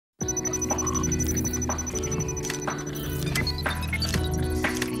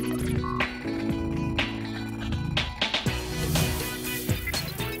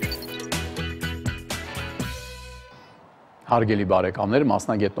Հարգելի բարեկամներ,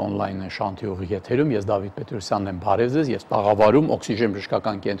 մասնագետ on-line շանթիողի եթերում, ես Դավիթ Պետրոսյանն եմ, բարև ձեզ, ես տաղավարում օքսիգեն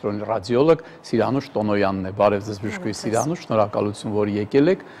բժշկական կենտրոնի ռադիոլոգ Սիրանուշ Տոնոյանն է, բարև ձեզ բժշկուհի Սիրանուշ, շնորհակալություն, որ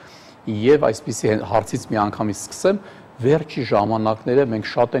եկել եք, եւ այսպիսի հարցից մի անգամից սկսեմ, վերջի ժամանակները մենք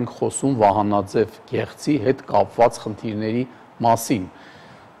շատ ենք խոսում Վահանաձև գեղձի հետ կապված խնդիրների մասին։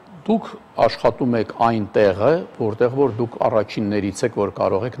 Դուք աշխատում եք այն տեղը, որտեղ որ դուք առաջիններից եք, որ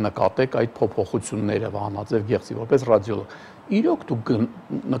կարող եք նկատեք այդ փոփոխությունները Վահանաձև գեղձի որպես ռադիոլոգ։ Իրոք դուք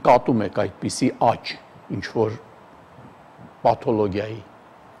նկատում եք այդպիսի աճ, ինչ որ պաթոլոգիայի։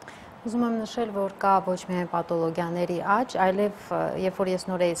 Ուզում եմ նշել, որ կա ոչ միայն պաթոլոգիաների աճ, այլև երբ որ ես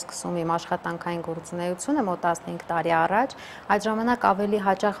նոր էի սկսում իմ աշխատանքային գործունեությունը մոտ 15 տարի առաջ, այդ ժամանակ ավելի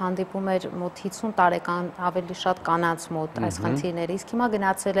հաճախ հանդիպում էր մոտ 50 տարեկան ավելի շատ կանանց մոտ այս խնդիրները, իսկ հիմա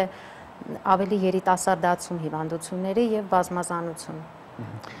գնացել է ավելի երիտասարդացում հիվանդությունների եւ բազմազանություն։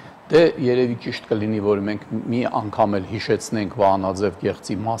 Դե երևի ճիշտ կլինի, որ մենք մի անգամ էլ հիշեցնենք Վահանաձև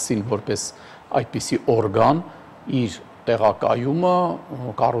գեղձի մասին, որպես այդպիսի օրգան իր տեղակայումը,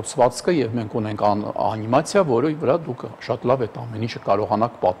 կառուցվածքը եւ մենք ունենք անիմացիա, որի վրա դուք շատ լավ այդ ամեն ինչը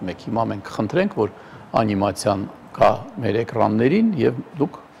կարողանաք պատմեք։ Հիմա մենք խնդրենք, որ անիմացիան կա մեր էկրաններին եւ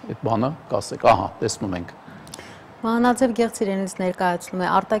դուք այդ բանը կասեք։ Ահա, տեսնում ենք։ Վահանաձև գեղձը իրենից ներկայացնում է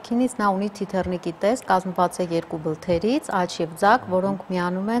արտաքինից նա ունի թիթեռնիկի տեսք, կազմված է երկու բլթերից, աջ եւ ձագ, որոնք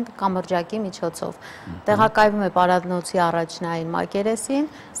միանում են կամրջակի միջոցով։ Տեղակայվում է պարադնոցի առաջնային մակերեսին,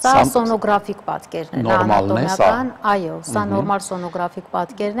 սա սոնոգրաֆիկ պատկերն է, անատոմիական, այո, սա նորմալ սոնոգրաֆիկ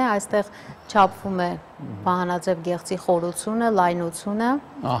պատկերն է, այստեղ չափվում է Վահանաձև գեղձի խորությունը, լայնությունը։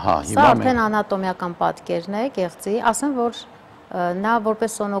 Ահա, հիմա արդեն անատոմիական պատկերն է գեղձի, ասեմ որ նա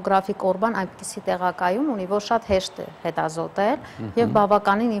որպես սոնոգրաֆիկ օրգան այնպիսի տեղակայում ունի, որ շատ հեշտ է հետազոտել եւ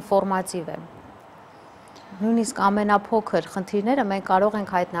բավականին ինֆորմատիվ է։ Նույնիսկ ամենափոքր խնդիրները մենք կարող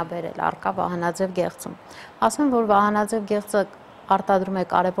ենք հայտնաբերել առկա Վահանաձև գեղձում։ Ասեմ, որ Վահանաձև գեղձը արտադրում է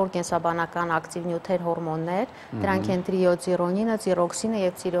կարևոր կենսաբանական ակտիվ նյութեր, հորմոններ, դրանք են տրիոծիրոնինը, ծիրոքսինը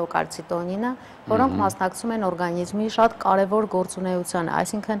եւ ծիրոկալցիտոնինը, որոնք մասնակցում են օրգանիզմի շատ կարևոր գործունեությանը,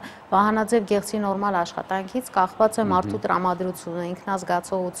 այսինքն Վահանաձև գեղձի նորմալ աշխատանքից կախված է մարդու տրամադրությունը,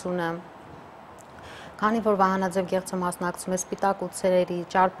 ինքնազգացողությունը։ Քանի որ Վահանաձև գեղձը մասնակցում է սպիտակ ուցերերի,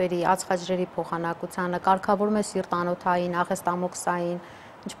 ճարպերի, ածխաջրերի փոխանակությանը, կարգավորում է սիրտանոթային, աղեստամոքսային,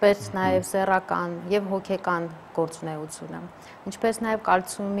 ինչպես նաև սեռական եւ հոգեկան գործունեությունը, ինչպես նաև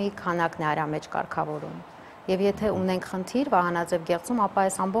կալցիումի քանակն է արա մեջ կարգավորում։ Եվ եթե ունենք խնդիր Վահանաձև գեղձում, ապա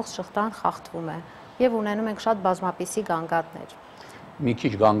այս ամբողջ շղթան խախտվում է եւ ունենում ենք շատ բազմապիսի գանգատներ։ Մի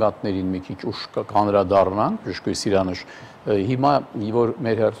քիչ գանգատներին, մի քիչ ուշ կանրադառնանք, բժշկուհի Սիրանուշ, հիմա որ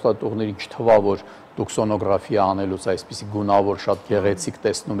մեր հեռուստատողներին չթվա, որ դուք սոնոգրաֆիա անելուց այսպիսի գունավոր շատ գեղեցիկ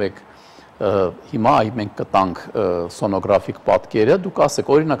տեսնում եք, հիմա մենք կտանք սոնոգրաֆիկ պատկերը, դուք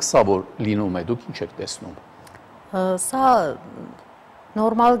ասեք, օրինակ սա որ լինում է, դուք ինչ եք տեսնում։ Սա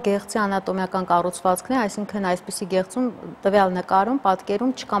նորմալ գեղձի անատոմիական կառուցվածքն է, այսինքն այսպիսի գեղձում տվյալ նկարում,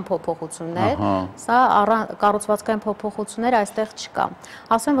 պատկերում չկան փոփոխություններ, սա կառուցվածքային փոփոխություններ այստեղ չկա։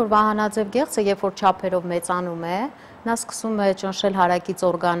 Ասեմ, որ Վահանաձև գեղձը, երբ որ չափերով մեծանում է, նա սկսում է ճնշել հարակից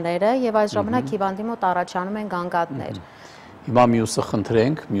օրգանները եւ այս ժամանակ հիվանդի մոտ առաջանում են գանգատներ։ Հիմա մյուսը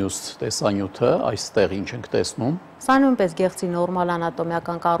խնդրենք, մյուս տեսանյութը, այստեղ ինչ ենք տեսնում։ Սա նույնպես գեղձի նորմալ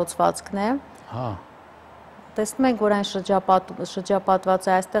անատոմիական կառուցվածքն է։ Հա։ Տեսնում ենք, որ այն շրջապատված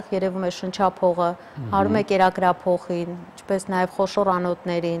է, այստեղ երևում է շնչափողը, հարում է կերակրափոխին, ինչպես նաև խոշոր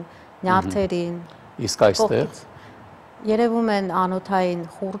անոթներին, նյարդերին։ Իսկ այստեղ երևում են անոթային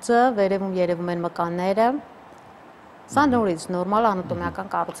խուրձը, վերևում երևում են մկանները։ Սա նորից նորմալ անատոմիական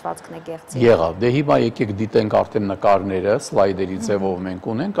կառուցվածքն է գեղձի։ Եղավ, դե հիմա եկեք դիտենք արդեն նկարները, սլայդերի ձևով մենք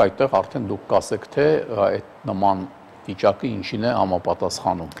ունենք, այդտեղ արդեն դուք կասեք, թե այդ նման վիճակը ինչին է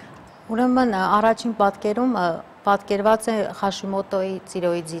համապատասխանում։ Ուրեմն առաջին պատկերում պատկերված է Հաշիմոտոյի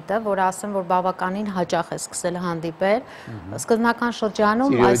տիրոիդիտը, որը ասեմ, որ բավականին հաճախ է սկսել հանդիպել։ Սկզբնական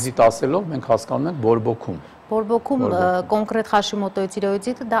շրջանում տիրոիդիտ ասելով մենք հասկանում ենք բորբոքում։ Բորբոքում կոնկրետ Հաշիմոտոյի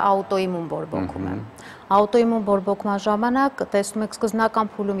տիրոիդիտը դա աուտոիմուն բորբոքում է։ Աուտոիմուն բորբոքման ժամանակ տեսնում եք սկզբնական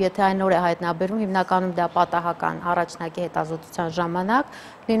փուլում, եթե այն նոր է հայտնաբերվում, հիմնականում դա պատահական առաջնակի հետազոտության ժամանակ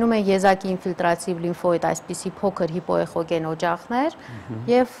լինում են եզակի ինֆիլտրատիվ լիմֆոիդ, այսպիսի փոքր հիպոեխոգեն օջախներ,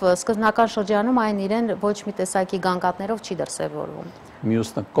 եւ սկզբնական շրջանում այն իրեն ոչ մի տեսակի գանգատներով չի դրսևորվում։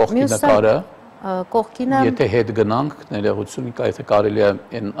 Մյուսը կողքի նկարը, կողքինը եթե հետ գնանք, ներողություն կա, եթե կարելի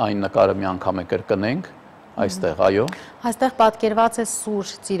է այն նկարը մի անգամ կրկնենք։ այստեղ, այո։ Այստեղ պատկերված է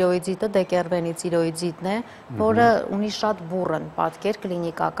սուր տիրոիդիտը, դեկերվենի տիրոիդիտն է, որը ունի շատ բուռն պատկեր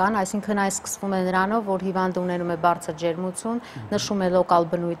կլինիկական, այսինքն այս սկսվում է նրանով, որ հիվանդը ունենում է բարձր ջերմություն, նշում է լոկալ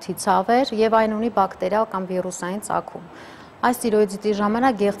բնույթի ցավեր եւ այն ունի բակտերիալ կամ վիրուսային ծագում։ Այս տիրոիդիտի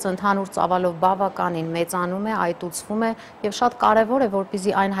ժամանակ գեղձը ընդհանուր ծավալով բավականին մեծանում է, այտուցվում է եւ շատ կարեւոր է,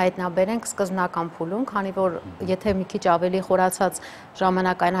 որպեսզի այն հայտնաբերենք սկզբնական փուլում, քանի որ եթե մի քիչ ավելի խորացած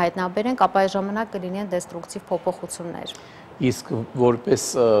ժամանակ այն հայտնաբերենք, ապա այս ժամանակ կլինեն դեստրուկտիվ փոփոխություններ։ Իսկ որպես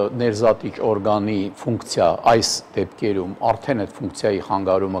ներզատիչ օրգանի ֆունկցիա այս դեպքերում արդեն այդ ֆունկցիայի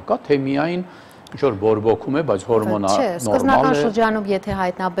խանգարումը կա, թե միայն ինչ-որ բորբոքում է, բայց հորմոնա նորմալ է։ Սկզբնական շրջանում եթե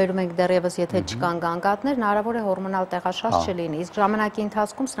հայտնաբերում ենք դեռևս եթե չկան գանգատներ, հնարավոր է հորմոնալ տեղաշարժ չլինի, իսկ ժամանակի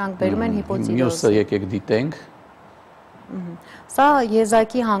ընթացքում սրանք բերում են հիպոթիրոզի։ Մյուսը եկեք դիտենք։ Սա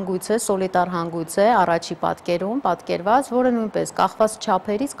եզակի հանգույց է, սոլիտար հանգույց է, առաջի պատկերում պատկերված, որը նույնպես կախված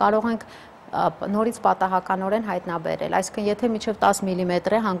չափերից կարող ենք նորից պատահականորեն հայտնաբերել, այսինքն եթե մինչև 10 մմ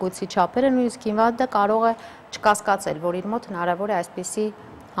է հանգույցի չափերը, նույնիսկ հիվանդը կարող է չկասկածել, որ իր մոտ հնարավոր է այսպիսի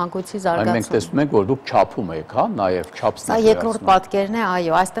հանգույցի զարգացում։ Մենք տեսնում ենք, որ դուք չափում եք, հա, նաև չափսն Սա երկրորդ պատկերն է,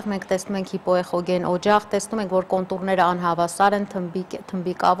 այո, այստեղ մենք տեսնում ենք հիպոեխոգեն օջախ, տեսնում ենք, որ կոնտուրները անհավասար են,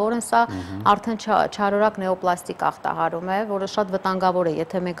 թմբիկավոր են, սա արդեն չարորակ նեոպլաստիկ ախտահարում է, որը շատ վտանգավոր է,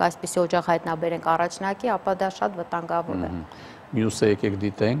 եթե մենք այսպիսի օջախ հայտնաբերենք առաջնակի, ապա դա շատ վտանգավոր է։ Մյուսը եկեք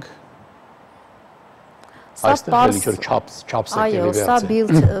դիտենք։ Այստեղ էլ ինչ-որ չափսեկելի վերց է։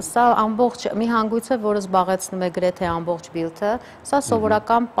 Այո, սա ամբողջ մի հանգույց է, որը զբաղեցնում է գրեթե ամբողջ բիլթը։ Սա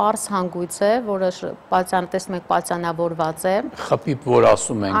սովորական պարզ հանգույց է, որը տեսնում եք պացիանավորված է։ Խպիպ, որ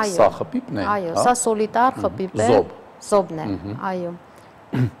ասում ենք, սա խպիպն է։ Այո, սա սոլիտար խպիպ է։ Զոբն է, այո։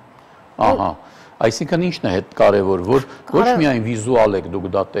 Ահա։ Այսինքն ինչն է հետ կարևոր, որ ոչ միայն վիզուալ եք դուք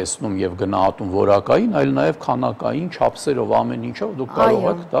դա տեսնում եւ գնահատում որակային, այլ նաեւ քանակային չափսերով ամեն ինչով դուք կարող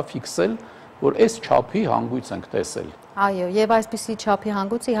եք դա ֆիքսել, որ այս չափի հանգույց ենք տեսել։ Այո, եւ այսպիսի չափի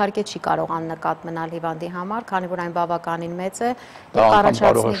հանգույցը իհարկե չի կարող աննկատ մնալ հիվանդի համար, քանի որ այն բավականին մեծ է, եւ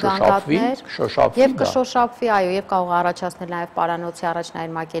առաջացնի գանգատներ, եւ կշոշափվի, այո, եւ կարող է առաջացնել նաեւ պարանոցի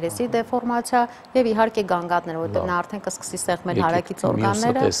առաջնային մակերեսի դեֆորմացիա եւ իհարկե գանգատներ, որտեղ նա արդեն կսկսի սեղմել հարակից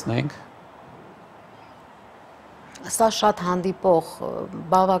օրգանները։ Սա շատ հանդիպող,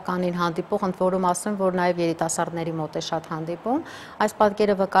 բավականին հանդիպող, ընդ որում ասեմ, որ նաև երիտասարդների մոտ է շատ հանդիպում։ Այս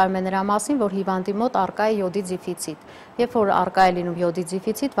պատկերը վկայում է նրա մասին, որ հիվանդի մոտ առկա է յոդի դեֆիցիտ։ Երբ որ առկա է լինում յոդի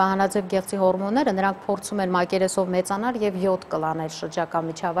դեֆիցիտ, Վահանաձև գեղձի հորմոնները նրանք փորձում են մակերեսով մեծանալ եւ յոդ կլանել շրջակա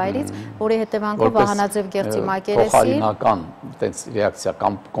միջավայրից, որի հետևանքով Վահանաձև գեղձի մակերեսի փոխարինական այդպես ռեակցիա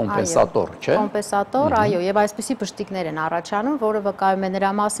կամ կոմպենսատոր, չէ՞։ Կոմպենսատոր, այո, եւ այսպիսի բշտիկներ են առաջանում, որը վկայում է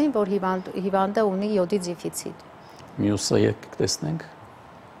նրա մասին, որ հիվանդը ունի յոդի դեֆիցիտ։ Մյուսը եկեք տեսնենք։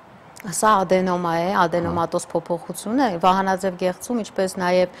 Սա ադենոմա է, ադենոմատոզ փոփոխություն է, Վահանաձև գեղձում, ինչպես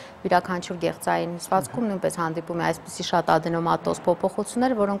նաև յուրաքանչյուր գեղձային հյուսվածքում նույնպես հանդիպում է այսպիսի շատ ադենոմատոզ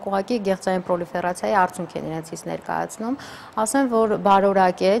փոփոխություններ, որոնք ուղղակի գեղձային պրոլիֆերացիայի արդյունք են իրենցից ներկայացնում։ Ասեմ, որ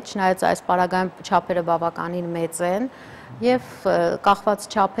բարորակ է, չնայած այս պարագայում չափերը բավականին մեծ են, եւ կախված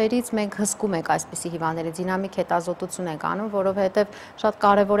չափերից մենք հսկում ենք այսպիսի հիվանդների դինամիկ հետազոտություն ենք անում, որովհետեւ շատ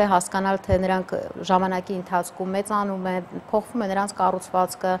կարեւոր է հասկանալ, թե նրանք ժամանակի ընթացքում մեծանում են, փոխվում է նրանց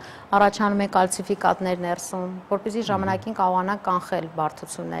կառուցվածքը, առաջանում են կալցիֆիկատներ ներսում, որպեսզի ժամանակին կարողանան կանխել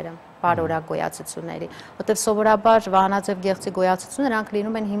բարդությունները, բարորակ գոյացությունների, որտեղ սովորաբար Վահանաձև գեղձի գոյացությունները նրանք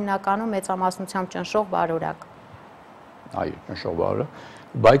լինում են հիմնականում մեծամասնությամբ ճնշող բարորակ։ Այո, ճնշող բարորակ,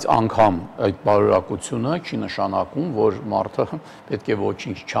 բայց անգամ այդ բարորակությունը չի նշանակում, որ մարդը պետք է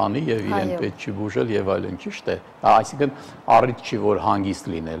ոչինչ չանի եւ իրեն պետք չի բուժել եւ այլն, ճիշտ է։ Այսինքն առիթ չի, որ հանգիստ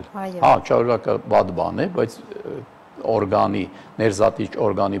լինել։ Հա, չարորակը բադ բան է, բայց օրգանի, ներզատիչ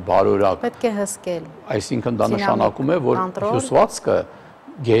օրգանի բարորակ պետք է հսկել։ Այսինքն դա նշանակում է, որ հյուսվածքը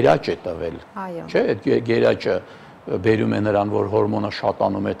գերաճ է տվել։ Չէ՞, այդ գերաճը բերում է նրան, որ հորմոնը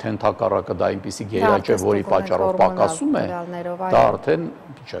շատանում է, թե ընդհակառակը դա այնպիսի գերաճ է, որի պատճառով պակասում է, դա արդեն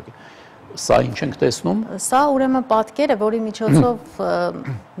վիճակ է։ Սա ինչ ենք տեսնում։ Սա ուրեմն պատկերը, որի միջոցով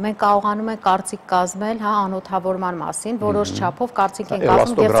մենք կարողանում ենք կարծիք կազմել, հա, անոթավորման մասին, որոշ չափով կարծիք ենք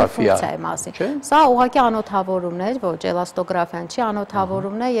կազմում գեղձի ֆունկցիայի մասին։ Սա ուղղակի անոթավորումն է, ոչ էլաստոգրաֆիան չի,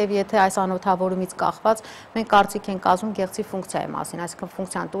 անոթավորումն է, եւ եթե այս անոթավորումից կախված մենք կարծիք ենք կազմում գեղձի ֆունկցիայի մասին, այսինքն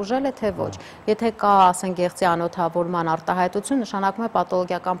ֆունկցիան տուժել է թե ոչ։ Եթե կա, ասենք, գեղձի անոթավորման արտահայտություն, նշանակում է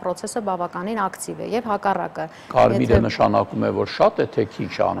պաթոլոգիական process-ը բավականին ակտիվ է եւ հակառակը։ Կարմիրը նշանակում է, որ շատ է թե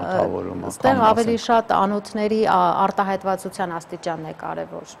քիչ է անոթավորումը։ Այստեղ ավելի շատ անոթների արտահայտվածության աստիճանն է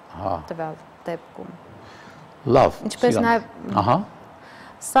կարևոր տվյալ դեպքում։ Լավ, ինչպես նաև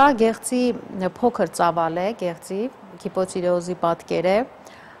սա գեղձի փոքր ծավալ է, գեղձի հիպոթիրեոզի պատկեր է։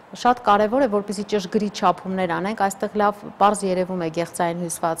 Շատ կարևոր է, որպեսզի ճշգրիտ չափումներ անենք, այստեղ լավ պարզ երևում է գեղձային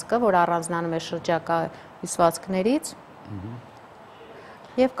հյուսվածքը, որ առանձնանում է շրջակա հյուսվածքներից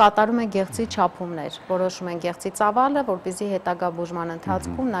և կատարում են գեղձի չափումներ, որոշում են գեղձի ծավալը, որպեսզի հետագա բուժման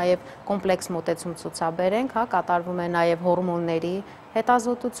ընթացքում նաև կոմպլեքս մոտեցում ցուցաբերենք, կատարվում է նաև հորմոնների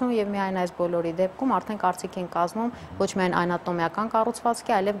հետազոտություն և միայն այս բոլորի դեպքում արդեն կարծիք են կազմում ոչ միայն անատոմիական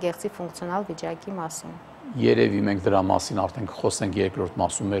կառուցվածքի, այլև գեղձի ֆունկցիոնալ վիճակի մասին։ Երևի մենք դրա մասին արդեն կխոսենք երկրորդ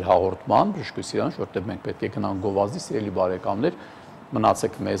մասում մեր հաղորդման, բժշկուհի Սիրանուշ, որտեղ մենք պետք է գնանք գովազդի, սիրելի բարեկամներ,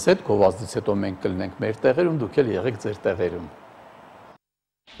 մնացեք մեզ հետ, գովազդից հետո մենք կլինենք մեր տեղերում, դուք էլ եղեք ձեր տեղերում։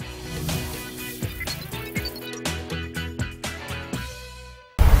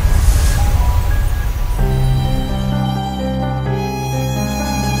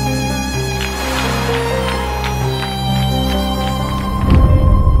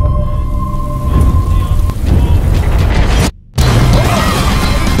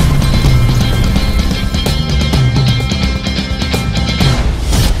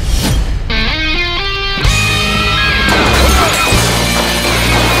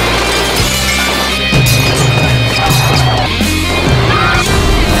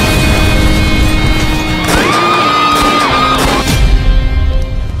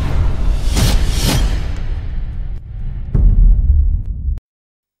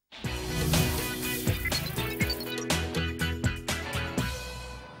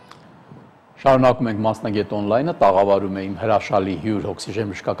 Շարունակում ենք մասնագետ on-line-ը, տաղավարում է իմ հրաշալի հյուր օքսիժեն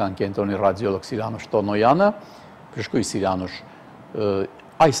բժշկական կենտրոնի ռադիոլոգ Սիրանուշ Տոնոյանը, բժշկուհի Սիրանուշ,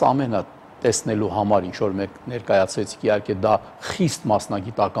 այս ամենը տեսնելու համար ինչ որ մենք ներկայացրեցիք, իհարկե դա խիստ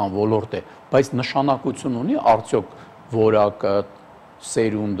մասնագիտական ոլորտ է, բայց նշանակություն ունի արդյոք որակը,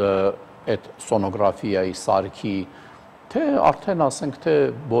 սերունդը, այդ սոնոգրաֆիայի սարքի, թե արդեն ասենք, թե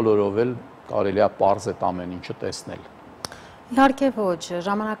բոլորով էլ կարելի է պարզ այդ ամեն ինչը տեսնել։ Իհարկե ոչ,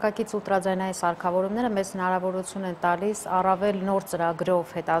 ժամանակակից ուլտրաձայնային սարքավորումները մեզ հնարավորություն են տալիս առավել նոր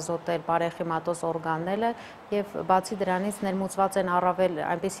ծրագրով հետազոտել բարեխիմատոզ օրգանները և բացի դրանից ներմուծված են առավել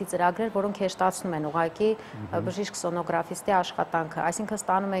այնպիսի ծրագրեր, որոնք հեշտացնում են ուղղակի բժիշկ սոնոգրաֆիստի աշխատանքը, այսինքն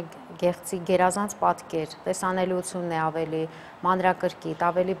ստանում է գեղձի գերազանց պատկեր, տեսանելիությունն է ավելի մանրակրկիտ,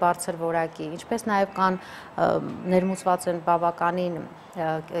 ավելի բարձր որակի, ինչպես նաև կան ներմուծված են բավականին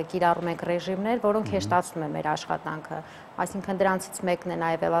կիրառում ենք ռեժիմներ, որոնք հեշտացնում են մեր աշխատանքը, այսինքն դրանցից մեկն է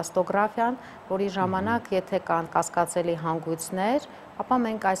նաև էլաստոգրաֆիան, որի ժամանակ եթե կան կասկածելի հանգույցներ, ապա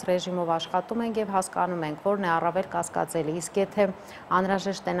մենք այս ռեժիմով աշխատում ենք և հասկանում ենք, որն է առավել կասկածելի, իսկ եթե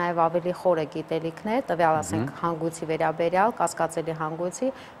անհրաժեշտ է նաև ավելի խորը գիտելիքներ, տվյալ ասենք հանգույցի վերաբերյալ, կասկածելի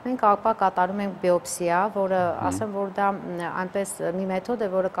հանգույցի, մենք ապա կատարում ենք բիոպսիա, որը ասեմ, որ դա այնպես մի մեթոդ է,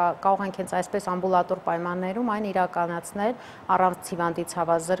 որը կարող ենք հենց այսպես ամբուլատոր պայմաններում այն իրականացնել առանց հիվանդի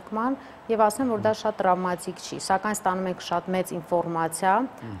ցավազրկման և ասեմ, որ դա շատ տրավմատիկ չի, սակայն ստանում ենք շատ մեծ ինֆորմացիա,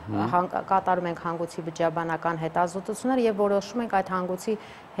 կատարում ենք հանգույցի բջջաբանական հետազոտություններ և որոշում ենք այդ հանգույցի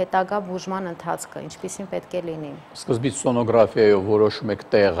հետագա բուժման ընթացքը, ինչպիսին պետք է լինի։ Սկզբից սոնոգրաֆիայով որոշում եք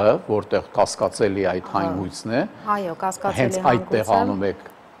տեղը, որտեղ կասկածելի այդ հանգույցն է, այո, կասկածելի հենց այդտեղ անում եք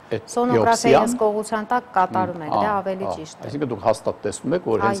սոնոգրաֆիայի հսկողության տակ կատարում ենք, դա ավելի ճիշտ է։ Այսինքն դուք հաստատ տեսնում եք,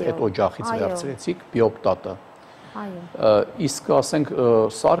 որ հենց այդ օջախից վերցրեցիք բիոպտատը։ Իսկ ասենք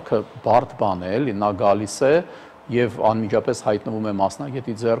սարքը բարդ բան է, էլի, նա գալիս է և անմիջապես հայտնվում է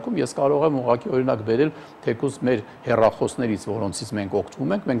մասնագետի ձեռքում, ես կարող եմ ուղղակի օրինակ բերել թեկուզ մեր հեռախոսներից, որոնցից մենք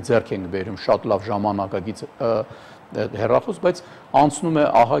օգտվում ենք, մենք ձեռք ենք բերում շատ լավ ժամանակակից հեռախոս, բայց անցնում է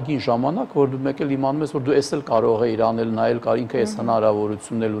ահագին ժամանակ, որ դու մեկ էլ իմանում ես, որ դու էս էլ կարող ես անել, նայել կար, ինքը էս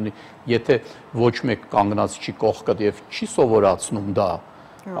հնարավորությունն էլ ունի, եթե ոչ մեկ կանգնած չի կողքդ և չի սովորացնում դա,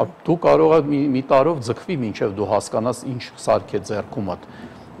 դու կարող ես մի տարով ձգվի, մինչև դու հասկանաս ինչ սարք է ձեռքումդ։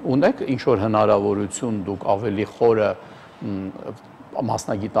 Ունեք ինչ-որ հնարավորություն դուք ավելի խորը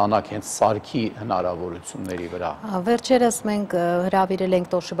մասնագիտանաք հենց սարքի հնարավորությունների վրա։ Վերջերս մենք հրավիրել ենք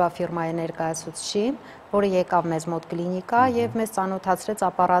Տոշիբա ֆիրմայի ներկայացուցչին, որը եկավ մեզ մոտ կլինիկա և մեզ ծանոթացրեց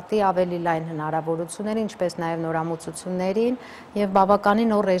ապարատի ավելի լայն հնարավորություններին, ինչպես նաև նորամուծություններին և բավականին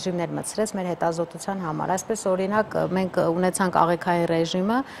նոր ռեժիմներ մտցրեց մեր հետազոտության համար։ Այսպես օրինակ մենք ունեցանք աղիքային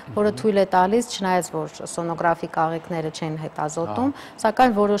ռեժիմը, որը թույլ է տալիս, չնայած որ սոնոգրաֆիկ աղիքները չեն հետազոտում,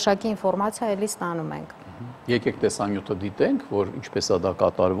 սակայն որոշակի ինֆորմացիա էլի ստանում ենք։ Եկեք տեսանյութը դիտենք, որ ինչպես է դա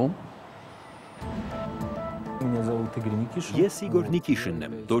կատարվում։ Ես Իգոր Նիկիշինն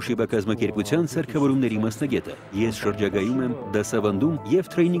եմ, Տոշիբա կազմակերպության սարքավորումների մասնագետը։ Ես շրջագայում եմ, դասավանդում և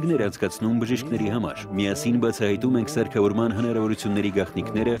տրեյնինգներ անցկացնում բժիշկների համար։ Միասին բացահայտում ենք սարքավորման հնարավորությունների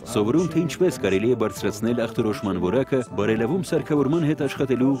գաղտնիքները, սովորում թե ինչպես կարելի է բարձրացնել ախտորոշման որակը, բարելավում սարքավորման հետ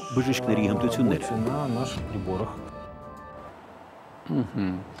աշխատելու բժիշկների հմտությունները։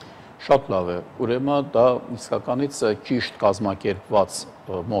 Շատ լավ է, ուրեմն դա իսկականից ճիշտ կազմակերպված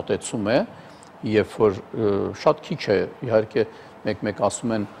մոտեցում է, երբ որ շատ քիչ է, իհարկե մեկ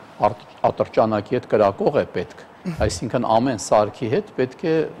ասում են ատրճանակի հետ կրակող է պետք, այսինքն ամեն սարքի հետ պետք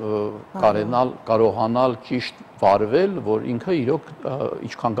է կարողանալ ճիշտ վարվել, որ ինքը իրոք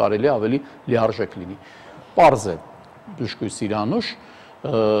ինչքան կարելի ավելի լիարժեք լինի։ Պարզ է, բժշկուհի Սիրանուշ,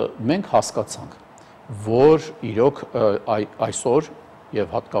 մենք հասկացանք, որ իրոք այսօր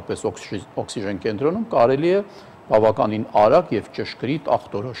եւ հատկապես օքսիգեն կենտրոնում կարելի է բավականին արագ եւ ճշգրիտ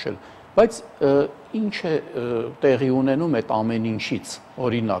ախտորոշել, բայց ինչ է տեղի ունենում այդ ամեն ինչից,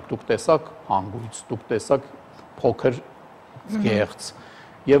 օրինակ, դուք տեսաք հանգույց, դուք տեսաք փոքր գեղձ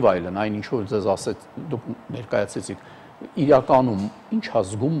եւ այլն, այն ինչ որ ձեզ ասեց, դուք ներկայացրեցիք, իրականում ինչ է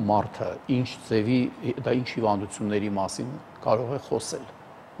զգում մարդը, ինչ ձևի, դա ինչ հիվանդությունների մասին կարող է խոսել։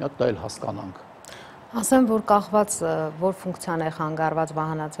 Մի հատ դա էլ հասկանանք։ Ասեմ, որ կախված որ ֆունկցիան է խանգարված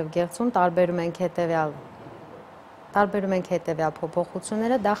վահանաձև գեղձում, տարբերում ենք հետևյալ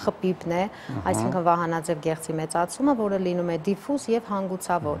փոփոխությունները, դա խպիպն է, այսինքն վահանաձև գեղձի մեծացումը, որը լինում է դիֆուզ եւ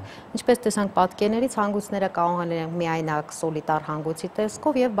հանգուցավոր։ Ինչպես տեսանք պատկերներից, հանգույցները կարող են լինել միայնակ սոլիտար հանգույցի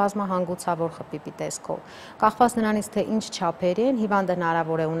տեսքով եւ բազմահանգուցավոր խպիպի տեսքով։ Կախված նրանից, թե ինչ չափերի են, հիվանդը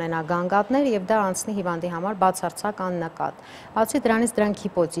հնարավոր է ունենա գանգատներ եւ դա անցնի հիվանդի համար բացարձակ աննկատ։ Բացի դրանից դրանք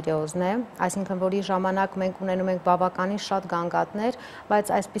հիպոթիրեոզն է, այսինքն որի ժամանակ մենք ունենում ենք բավականին շատ գանգատներ,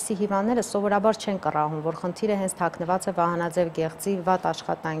 բայց այսպիսի հիվանդները սովորաբար չեն կռահում, որ խնդիրը հենց թաքնված է վահանաձև գեղձի վատ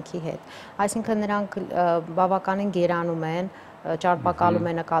աշխատանքի հետ։ Այսինքն նրանք բավականին գերանում են, ճարպակալում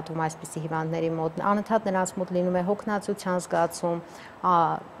է նկատվում այսպիսի հիվանդների մոտ, անընդհատ նրանց մոտ լինում է հոգնածության զգացում,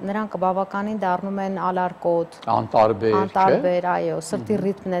 նրանք բավականին դառնում են ալարկոտ, անտարբեր, այո, սրտի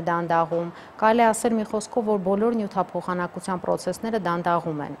ռիթմն է դանդաղում, կարելի է ասել մի խոսքով, որ բոլոր նյութափոխանակության պրոցեսները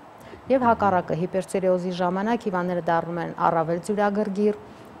դանդաղում են։ Եվ հակառակը հիպերտիրեոզի ժամանակ հիվանդները դառնում են առավել ձյուրագրգիռ,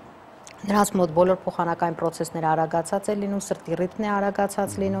 նրանց մոտ բոլոր փոխանակային պրոցեսները արագացած է լինում, սրտի ռիթմն է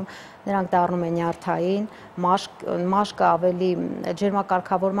արագացած լինում, նրանք դառնում են նյարդային, մաշկը ավելի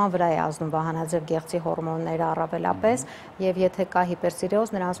ջերմակարգավորման վրա է ազդում վահանաձև գեղձի հորմոնները առավելապես, եւ եթե կա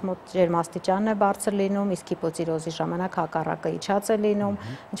հիպերտիրեոզ, նրանց մոտ ջերմաստիճանն է բարձր լինում, իսկ հիպոթիրեոզի ժամանակ հակառակը իջած է լինում,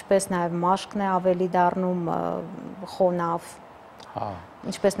 ինչպես նաեւ մաշկն է ավելի դառնում խոնավ,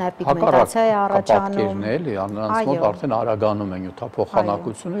 ինչպես նաև պիգմենտացիա է առաջանում, նրանց մոտ արդեն արագանում է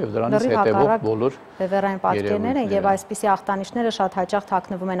նյութափոխանակությունը եւ դրանից հետեւող բոլոր բևեռային պատկերներ են եւ այսպիսի ախտանիշները շատ հաճախ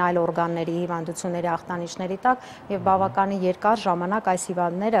թաքնվում են այլ օրգանների հիվանդությունների ախտանիշների տակ եւ բավականին երկար ժամանակ այս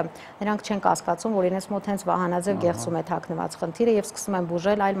հիվանդները նրանք չեն կասկածում, որ իրենց մոտ հենց վահանաձև գեղձում է թաքնված խնդիրը եւ սկսում են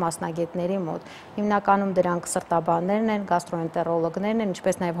բուժել այլ մասնագետների մոտ։ Հիմնականում դրանք սրտաբաններն են, գաստրոենտերոլոգներն են,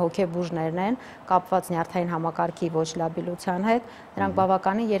 ինչպես նաեւ հոգեբուժներն են, կապված նյարդային համակարգի ոչ լաբիլության հետ, նրանք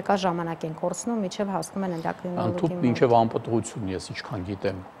բավականին երկար ժամանակ են կորցնում, մինչև հասնում են էնդոկրինոլոգի մոտ։ Մինչև ամպտղություն, ես ինչքան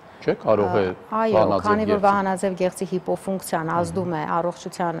գիտեմ, չէ՞, կարող է այո, քանի որ վահանաձև գեղձի հիպոֆունկցիան ազդում է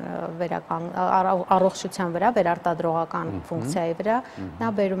առողջության վրա, վերարտադրողական ֆունկցիայի վրա,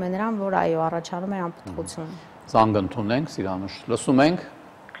 նա բերում է նրան, որ այո, առաջանում է ամպտղություն։ Զանգ ընդունենք, Սիրանուշ, լսում ենք։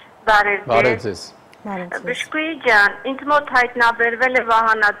 Բարև ձեզ։ Բժշկուհի ջան, ինձ մոտ հայտնաբերվել է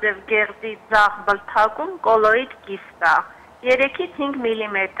վահանաձև գեղձի ձախ բլթակում կոլոիդ կիստա 3-ից 5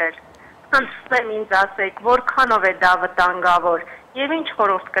 միլիմետր։ Խնդրում եմ ինձ ասեք, որքանով է դա վտանգավոր եւ ինչ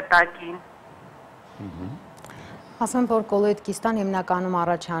խորհուրդ կտակին։ Ասեմ, որ կոլոիդ կիստան հիմնականում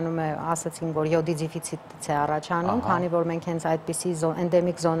առաջանում է, ասացինք, որ յոդի դեֆիցիտից է առաջանում, քանի որ մենք հենց այդպիսի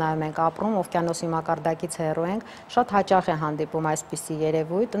էնդեմիկ զոնայում ենք ապրում, օվկիանոսի մակարդակից հեռու ենք, շատ հաճախ է հանդիպում այսպիսի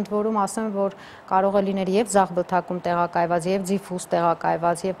երևույթ, ընդ որում ասեմ, որ կարող է լինել եւ ձախ բլթակում տեղակայված, եւ դիֆուզ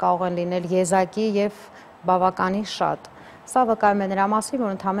տեղակայված, եւ կարող են լինել եզակի եւ բավականին շատ։ Սա վկայում է նրա մասին, որ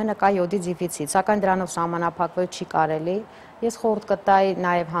ընդհանրապես կա յոդի դեֆիցիտ, սակայն դրանով սահմանափակվել չի կարելի։ Ես խորհուրդ կտայի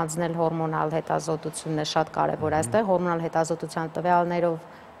նաև հանձնել հորմոնալ հետազոտությունն է շատ կարևոր այստեղ, հորմոնալ հետազոտության տվյալներով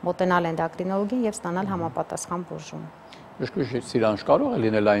մոտենալ էնդոկրինոլոգին եւ ստանալ համապատասխան բուժում։ Բժշկուհի Սիրանուշ, կարող է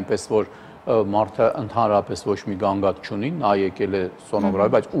լինել այնպես, որ մարդը ընդհանրապես ոչ մի գանգատ չունի, նա եկել է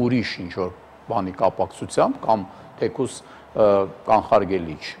սոնոգրաֆի, բայց ուրիշ ինչ որ բանի կապակցությամբ կամ թեկուս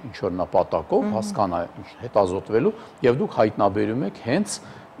կանխարգելիչ ինչ որ նպատակով հասկանա հետազոտվելու եւ դուք հայտնաբերում եք հենց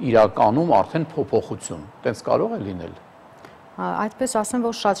իրականում արդեն փոփոխություն։ Տենց կարող է լինել։ Այդպես ասեմ,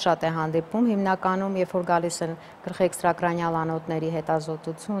 որ շատ է հանդիպում, հիմնականում երբ որ գալիս են գլխի էքստրակրանիալ անոթների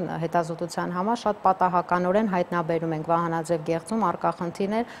հետազոտության համար շատ պատահականորեն հայտնաբերում ենք վահանաձև գեղձում առկա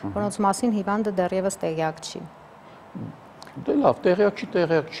խնդիրներ, որոնց մասին հիվանդը դեռևս տեղյակ չի։ Դե լավ, տեղյակ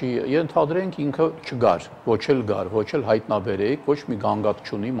չի, ենթադրենք ինքը չգար, ոչ էլ հայտնաբերեիք, ոչ մի գանգատ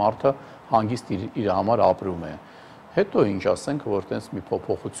չունի, մարդը հանգիստ իր համար ապրում է։ Հետո ինչ ասենք, որ տենց մի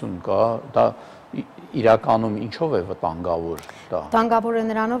փոփոխություն կա, դա իրականում ինչով է վտանգավոր դա։ Վտանգավոր է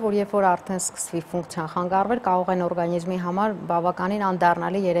նրանով, որ երբ որ արդեն սկսվի ֆունկցիան խանգարվել, կարող են օրգանիզմի համար բավականին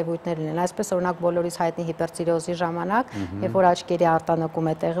անդառնալի երևույթներ լինել։ Այսպես օրինակ բոլորիս հայտնի հիպերտիրոզի ժամանակ, երբ որ աչքերի արտանոկում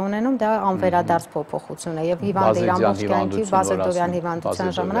է տեղի ունենում, դա անվերադարձ փոփոխություն է եւ հիվանդը իր ամբողջ կյանքի բազետովյան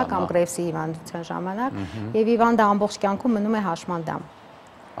հիվանդության ժամանակ կամ գրեվսի հիվանդության ժամանակ եւ հիվանդը ամբողջ կյանքում մնում է հաշմանդամ։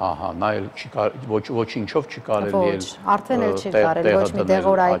 Ահա, նա էլ ոչինչով չի կարելի էլ արդեն էլ չի կարելի ոչ մի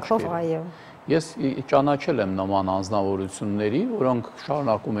դեղորայքով, այո։ Ես ճանաչել եմ նման անձնավորությունների, որոնք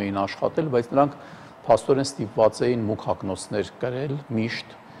շարունակում էին աշխատել, բայց նրանք փաստորեն ստիպված էին մուգ հագնոցներ կրել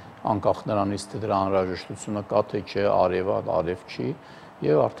միշտ, անկախ նրանից թե դրա անհրաժեշտությունը կա թե չէ, արև չի,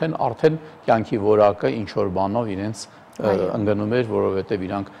 եւ արդեն կյանքի որակը ինչ որ բանով իրենց ընկնում էր, որովհետեւ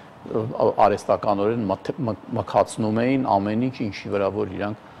իրանք արհեստականորեն մքացնում էին ամեն ինչ, ինչի վրա որ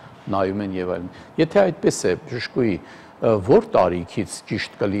իրանք նայում են եւ այլն։ Եթե այդպես է, բժշկուհի, որ տարիքից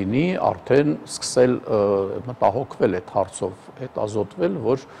ճիշտ կլինի արդեն սկսել մտահոգվել այդ հարցով, հետազոտվել,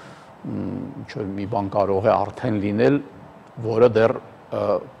 որ ինչ որ մի բան կարող է արդեն լինել, որը դեռ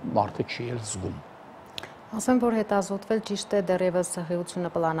մարդը չի էլ զգում։ Ասեմ, որ հետազոտվել ճիշտ է դեռևս հղիությունը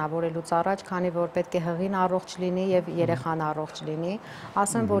պլանավորելուց առաջ, քանի որ պետք է հղին առողջ լինի եւ երեխան առողջ լինի։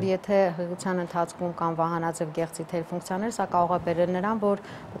 Ասեմ, որ եթե հղիության ընթացքում կան վահանաձև գեղձի թերֆունկցիաներ, սա կարող է բերել նրան, որ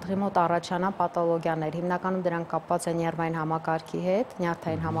պտղի մոտ առաջանան պաթոլոգիաներ։ Հիմնականում դրանք կապված են նյարդային համակարգի հետ,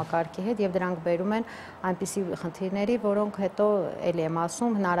 նյարդային համակարգի հետ եւ դրանք բերում են այնպիսի խնդիրների, որոնք հետո ելի եմ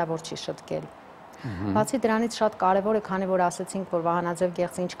ասում, հնարավոր չի շտկել։ Բացի դրանից շատ կարևոր է, քանի որ ասացինք, որ վահանաձև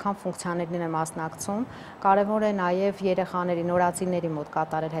գեղձի ինչքան ֆունկցիաներին է մասնակցում, կարևոր է նաև երեխաների, նորածինների մոտ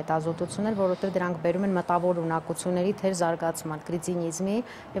կատարել հետազոտություններ, որովհետև դրանք բերում են մտավոր ունակությունների թեր զարգացման, կրիտինիզմի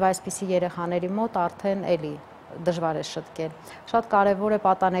եւ այսպիսի երեխաների մոտ արդեն էլի դժվար է շտկել։ Շատ կարևոր է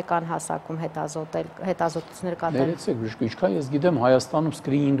պատանեկան հասակում հետազոտություններ կատարել։ Ներեցեք, բժշկ, ինչքան ես գիտեմ, Հայաստանում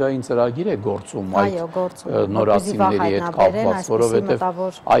սկրինինգային ծրագիր է գործում այդ նորածինների հետ կապված, որովհետև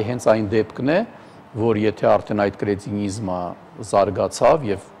հենց այն դեպքն է, որ եթե արդեն այդ կրետինիզմը զարգացավ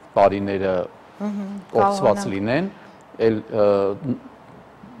եւ տարիները կորցված լինեն, էլ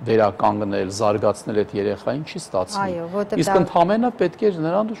վերականգնել, զարգացնել այդ երեխային չի ստացվի։ Իսկ ընդհանրապես պետք է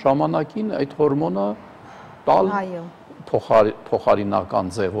նրան ժամանակին այդ հորմոնը տալ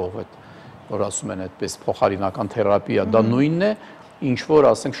փոխարինական ձևով, որ ասում են այդպես փոխարինական թերապիա, դա նույնն է, ինչ որ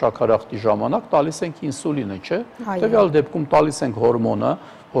ասենք շաքարախտի ժամանակ տալիս ենք ինսուլինը, չէ՞։ Տվյալ դեպքում տալիս ենք հորմոնը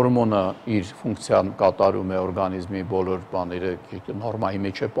իր ֆունկցիան կատարում է օրգանիզմի բոլոր բաները նորմայի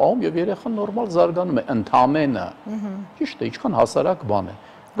մեջ է պահում եւ երեխան նորմալ զարգանում է ընդամենը։ Ճիշտ է, ինչքան հասարակ բան է,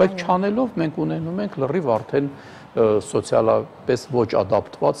 բայց չանելով մենք ունենում ենք լրիվ արդեն սոցիալապես ոչ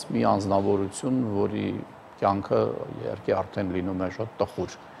ադապտված մի անձնավորություն, որի կյանքը իհարկե արդեն լինում է շատ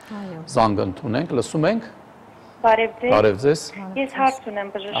տխուր։ Զանգ ընդունենք, լսում ենք։ Բարև ձեզ։ Ես հարց ունեմ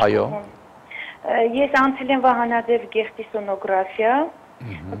բժշկություն։ Ես անցել եմ վահանաձև գեղձի սոնոգրաֆիա։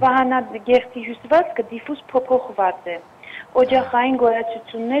 Վահանաձև գեղձի հյուսվածքը դիֆուզ փոփոխված է։ Օջախային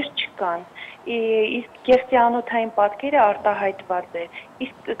գոյացություններ չկան։ Իսկ գեղձի անոթային պատկերը արտահայտված է։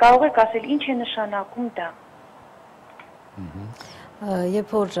 Իսկ կարող եք ասել ինչ է նշանակում դա։ Երբ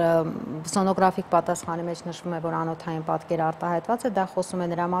որ սոնոգրաֆիկ պատասխանի մեջ նշվում է, որ անոթային պատկերը արտահայտված է, դա խոսում է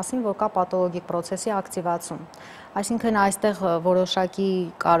նրա մասին, որ կա պաթոլոգիկ պրոցեսի ակտիվացում։ Այսինքն այստեղ որոշակի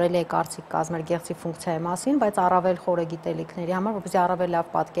կարելի է կարծիք կազմել գեղձի ֆունկցիայի մասին, բայց առավել խորը գիտելիքների համար, որպեսզի առավել լավ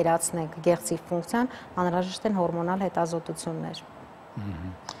պատկերացնենք գեղձի ֆունկցիան, անհրաժեշտ են հորմոնալ հետազոտություններ։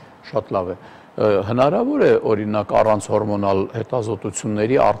 Շատ լավ է։ Հնարավոր է օրինակ առանց հորմոնալ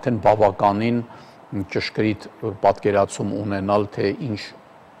հետազոտությունների արդեն բավականին ճշգրիտ պատկերացում ունենալ, թե ինչ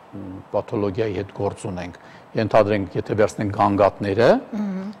պաթոլոգիայի հետ գործ ունենք։ Ենթադրենք, եթե վերցնենք գանգատները,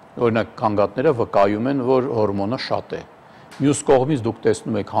 օրինակ գանգատները վկայում են, որ հորմոնը շատ է։ Մյուս կողմից դուք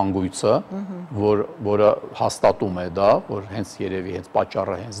տեսնում եք հանգույցը, որը հաստատում է դա, որ հենց երևի հենց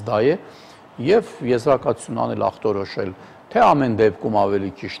պատճառը հենց դա է, եւ եզրակացություն անել, ախտորոշել, թե ամեն դեպքում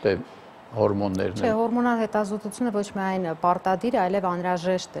ավելի ճիշտ է հորմոններն են։ Չէ, հորմոնալ հետազոտությունը ոչ միայն պարտադիր է, այլև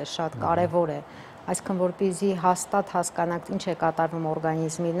անհրաժեշտ է, շատ կարևոր է։ Այսինքն որպեսզի հաստատ հասկանանք ինչ է կատարվում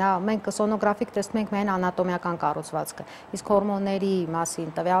օրգանիզմի, մենք սոնոգրաֆիկ տեսնում ենք միայն անատոմիական կառուցվածքը, իսկ հորմոնների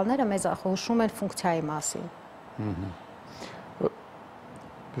մասին տվյալները մեզ հուշում են ֆունկցիայի մասին։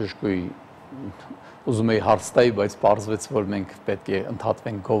 Բժշկուհի, ուզում էի հարց տայի, բայց պարզվեց, որ մենք պետք է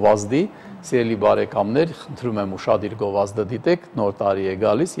ընդհատվենք գովազդի։ Սիրելի բարեկամներ, խնդրում եմ ուշադիր գովազդը դիտեք, նոր տարի է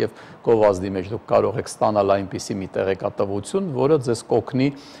գալիս եւ գովազդի մեջ դուք կարող եք ստանալ այնպիսի մի տեղեկատվություն, որը ձեզ կօգնի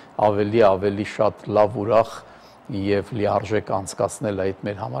ավելի շատ լավ, ուրախ եւ լիարժեք անցկացնել այդ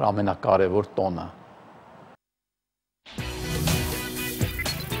մեր համար ամենակարևոր տոնը։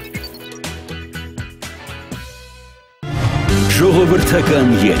 Ժողովրդական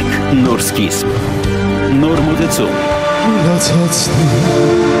երգ, նոր սկիզբ, նոր մոտեցում։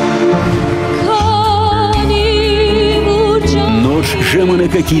 Նոր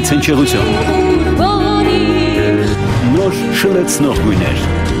ժամանակակից հնչեղություն։ Նոր շլեցնող գույներ։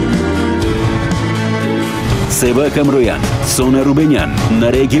 Սևա Կամրոյան, Սոնա Ռուբենյան,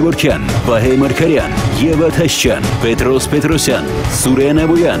 Նարե Գևորքյան, Վահե Մարգարյան, Եվա Թաշչյան, Պետրոս Պետրոսյան, Սուրեն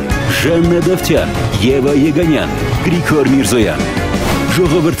Աբոյան, Ժաննա Դավթյան, Եվա Եգանյան, Գրիգոր Միրզոյան։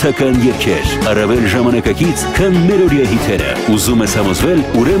 Ժողովրդական երգեր, առավել ժամանակակից, քան մերօրյա հիթերը։ Ուզում ես համոզվել,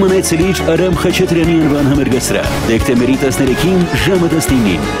 ուրեմն այցելիր Արամ Խաչատրյանի անվան համերգասրահ։ Դեկտեմբերի 13-ին ժամը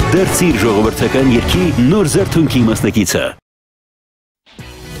 19-ին դարձիր ժողովրդական երգի նոր զարթոնքի մասնակիցը։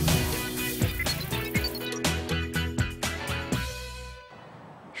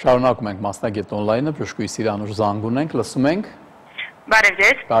 Շարունակում ենք մասնագետ օնլայնը, բժշկուհի Սիրանուշ զանգ ունենք, լսում ենք։ Բարև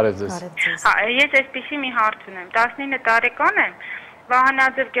ձեզ։ Բարև ձեզ։ Ես այսպիսի մի հարց ունեմ։ 19 տարեկան եմ,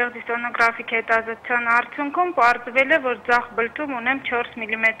 Վահանաձև գեղձի սոնոգրաֆիկ հետազոտության արդյունքում պարզվել է, որ ձախ բլթում ունեմ 4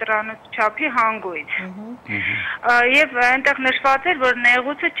 մմ-անոց չափի հանգույց։ Եվ այնտեղ նշված էր, որ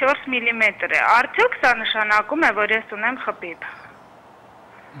նեղուցը 4 մմ է։ Արդյոք սա նշանակում է, որ ես ունեմ խպիպ։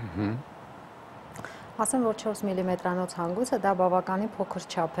 Ասեմ, որ 4 մմ-անոց հանգույցը դա բավականին փոքր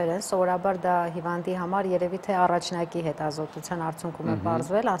չափեր են, սովորաբար դա հիվանդի համար երևի թե առաջնակի հետազոտության արդյունքում է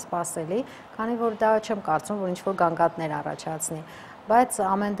պարզվել, անսպասելի, քանի որ դա չեմ կարծում, որ ինչ-որ գանգատներ առաջացնի, բայց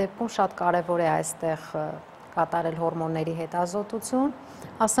ամեն դեպքում շատ կարևոր է այստեղ կատարել հորմոնների հետազոտություն,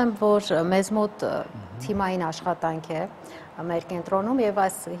 ասեմ, որ մեզ մոտ թիմային աշխատանք է մեր կենտրոնում եւ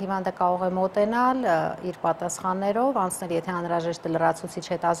այս հիվանդը կարող է մոտենալ իր պատասխաններով, անցնել եթե անհրաժեշտ է լրացուցիչ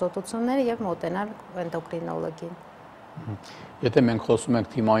հետազոտությունները եւ մոտենալ էնդոկրինոլոգին։ Եթե մենք խոսում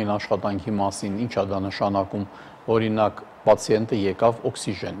ենք թիմային աշխատանքի մասին, ինչ է դա նշանակում, օրինակ պացիենտը եկավ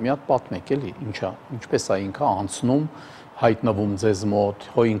օքսիգեն, մի հատ պատմեք էլի, ինչպես է ինքը անցնում, հայտնվում ձեզ մոտ,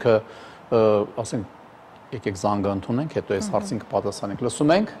 հո ինքը, ասենք, եկեք զանգ ընդունենք, հետո այս հարցին կպատասխանենք,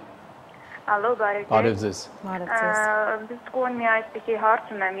 լսում ենք։ Ալո, բարև ձեզ։ Բժշկուհին մի այսպիսի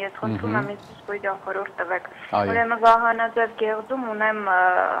հարց ունեմ, ես խնդրում եմ ինձ բժշկուհի խորհուրդ տվեք։ Ուրեմն Վահանաձև գեղձում ունեմ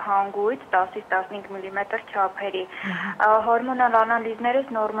հանգույց 10-ից 15 մմ չափերի։ Հորմոնալ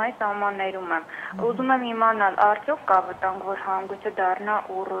անալիզներս նորմայի սահմաններում եմ։ Ուզում եմ իմանալ, արդյոք կա վտանգ, որ հանգույցը դառնա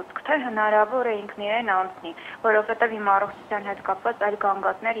ուռուցք, թե հնարավոր է ինքն իրեն անցնի, որովհետև իմ առողջության հետ կապված այլ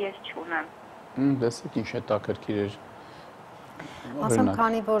գանգատներ ես չունեմ։ Տեսեք ինչ հետաքրքիր էր։ Ասեմ,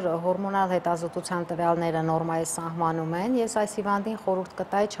 քանի որ հորմոնալ հետազոտության տվյալները նորմայի սահմանում են, ես այս հիվանդին խորհուրդ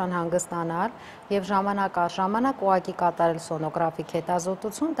կտայի չանհանգստանալ եւ ժամանակ առ ժամանակ ուղղակի կատարել սոնոգրաֆիկ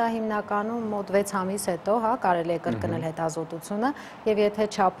հետազոտություն, դա հիմնականում մոտ 6 ամիս հետո, կարելի է կրկնել հետազոտությունը եւ եթե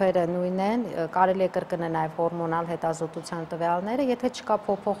չափերը նույնն են, կարելի է կրկնել նաեւ հորմոնալ հետազոտության տվյալները, եթե չկա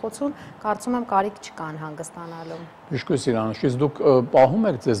փոփոխություն, կարծում եմ կարիք չկա անհանգստանալու։ Բժշկուհի Սիրանուշ, իսկ դուք պահում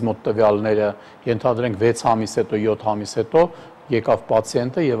եք ձեզ մոտ տվյալները, ենթադրենք 6 ամիս հետո, 7 ամիս հետո եկավ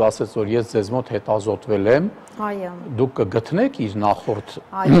պացիենտը եւ ասեց, որ ես ձեզ մոտ հետազոտվել եմ։ Այո։ Դուք կգտնեք իր նախորդ։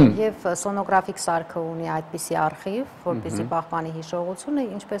 Այո, եւ սոնոգրաֆիկ սարքը ունի այդպիսի արխիվ, որպեսզի պահպանի հիշողությունը,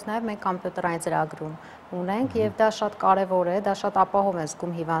 ինչպես նաեւ մենք կոմպյուտերային ծրագրում ունենք եւ դա շատ կարեւոր է, դա շատ ապահով է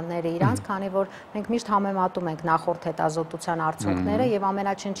զգում հիվանդները իրանց, քանի որ մենք միշտ համեմատում ենք նախորդ հետազոտության արդյունքները եւ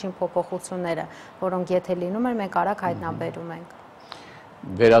ամենաչնչին փոփոխությունները, որոնք եթե լինում են, մենք արագ հայտնաբերում ենք։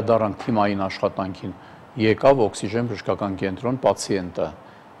 Վերադառնանք թիմային աշխատանքին։ Եկավ օքսիգեն բժշկական կենտրոն պացիենտը,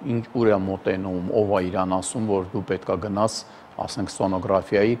 ուր է մոտենում, ով է իրան ասում, որ դու պետքա գնաս, ասենք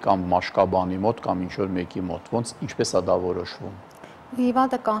սոնոգրաֆիայի կամ մաշկաբանի մոտ կամ ինչ-որ մեկի մոտ, ինչպես է դա որոշվում։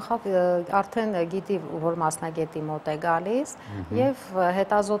 Հիվանդը կանխավ արդեն գիտի, որ մասնագետի մոտ է գալիս եւ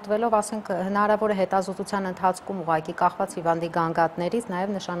հետազոտվելով, ասենք հնարավոր է հետազոտության ընթացքում ուղղակի կախված հիվանդի գանգատներից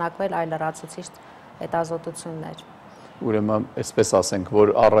նաեւ նշանակվել այլ լրացուցիչ հետազոտություններ։ Ուրեմն, այսպես ասենք,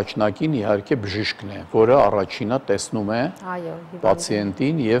 որ առաջնակին իհարկե բժիշկն է, որը առաջինը տեսնում է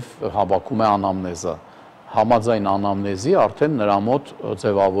պացիենտին եւ հավաքում է անամնեզը։ Համաձայն անամնեզի արդեն նրա մոտ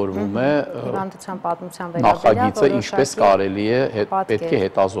ձևավորվում է հիվանդության պատմության նախագիծը, ինչպես կարելի է պետք է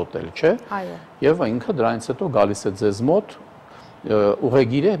հետազոտել, չէ՞։ Այո։ Եվ ինքը դրանից հետո գալիս է ձեզ մոտ,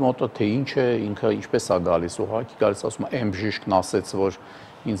 ուղեգիրը մոտը թե ինչ է, ինքը ինչպես է գալիս, ուղղակի գալիս ասում է, «Էն բժիշկն ասեց, որ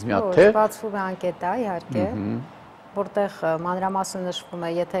ինձ մի հատ թե»։ Բացվում է անկետա, իհարկե, որտեղ մանրամասն նշվում է,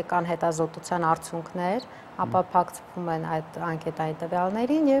 եթե կան հետազոտության արդյունքներ, ապա փակցվում են այդ անկետային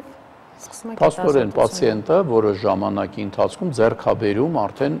տվյալներին եւ սկսում է Փաստորեն պացիենտը որոշ ժամանակի ընթացքում ձեռք է բերում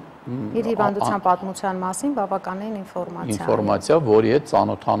արդեն իր հիվանդության պատմության մասին բավականին ինֆորմացիա, որի հետ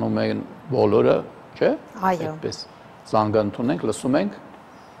ծանոթանում են բոլորը, չէ՞։ Այո։ Այդպես զանգ ընդունենք, լսում ենք։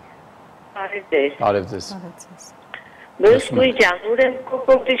 Բարև ձեզ։ Բարև ձեզ։ Բժշկուհի ջան, ուրեմն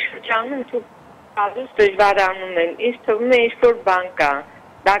կոկորդի շրջանում Ալուս դժվարանում են, ինձ թվում է ինչ-որ բան կա,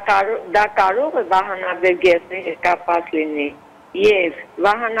 դա կարող է վահանաձև գեղձի հետ կապված լինի և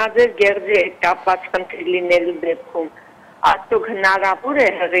վահանաձև գեղձի հետ կապված խնդիր լինելու դեպքում արդյոք հնարավոր է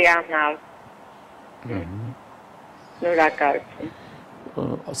հղիանալ։ Շնորհակալություն։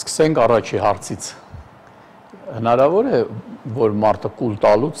 Սկսենք առաջի հարցից։ Հնարավոր է, որ մարդը կուլ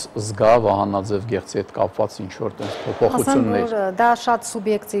տալուց զգա վահանաձև գեղձի հետ կապված ինչ-որ փոփոխություններ։ Ասեմ, որ դա շատ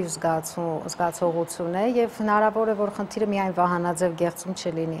սուբյեկտիվ զգացողություն է և հնարավոր է, որ խնդիրը միայն վահանաձև գեղձում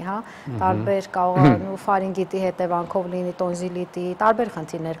չլինի, հա, տարբեր կարող է ֆարինգիտի հետևանքով լինի, տոնզիլիտի, տարբեր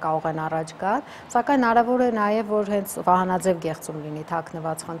խնդիրներ կարող են առաջ գալ, սակայն հնարավոր է նաև, որ հենց վահանաձև գեղձում լինի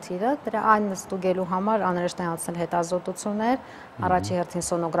թաքնված խնդիրը, դրա այն ստուգելու համար անհրաժեշտ է անցնել հետազոտություններ, առաջի հերթին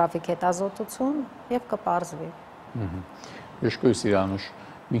սոնոգրաֆիկ հետազոտություն և կպարզվի։ Բժշկուհի Սիրանուշ,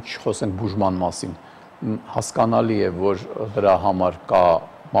 մի քիչ խոսենք բուժման մասին։ Հասկանալի է, որ դրա համար կա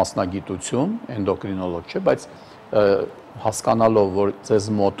մասնագիտություն, էնդոկրինոլոգ չէ, բայց հասկանալով, որ ձեզ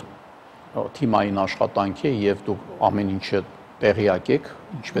մոտ թիմային աշխատանք է եւ դուք ամեն ինչը տեղյակ եք,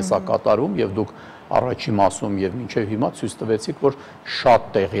 ինչպես է կատարում եւ դուք առաջի մասում եւ մինչեւ հիմա ցույց տվեցիք, որ շատ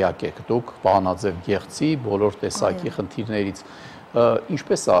տեղյակ եք դուք վահանաձև գեղձի բոլոր տեսակի խնդիրներից։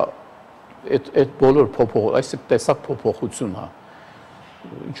 Ինչպես է այդ բոլոր այսինքն տեսակ փոփոխությունը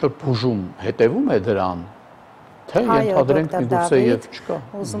ինչ որ բուժում հետևում է դրան, թե ենթադրենք միգուցե եւ չկա։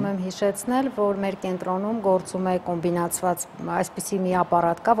 Ուզում եմ հիշեցնել, որ մեր կենտրոնում գործում է կոմբինացված այսպիսի մի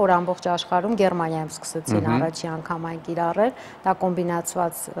ապարատ կա, որ ամբողջ աշխարհում Գերմանիայում սկսեցին առաջի անգամ այն կիրառել, դա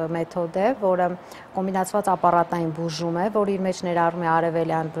կոմբինացված մեթոդ է, որը կոմբինացված ապարատային բուժում է, որ իր մեջ ներառում է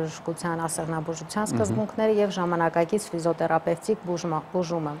արևելյան բժշկության, ասեղնաբուժության սկզբունքները եւ ժամանակակից ֆիզիոթերապևտիկ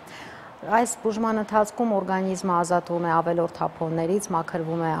բուժումը։ Այս բուժման ընթացքում օրգանիզմը ազատվում է ավելորդ թափոններից,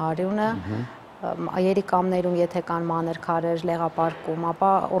 մաքրվում է արյունը, երիկամներում եթե կան մանր քարեր, լեղապարկում, ապա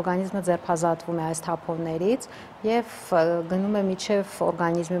օրգանիզմը ձերբազատվում է այս թափոններից եւ գնում է միջև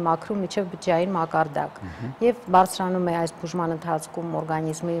օրգանիզմի մաքրում, միջև բջջային մակարդակ։ Եվ բարձրանում է այս բուժման ընթացքում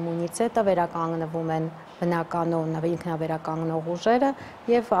օրգանիզմի իմունիտետը, վերականգնվում են բնականon ինքնավերականգնող ուժերը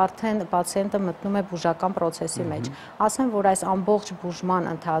եւ արդեն պացիենտը մտնում է բուժական process-ի մեջ։ Ասեմ, որ այս ամբողջ բուժման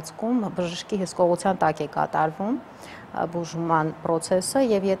ընթացքում բժշկի հսկողության տակ է կատարվում բուժման process-ը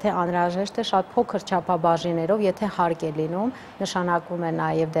եւ եթե անհրաժեշտ է շատ փոքր չափաբաժիններով, եթե հարկ է լինում, նշանակվում է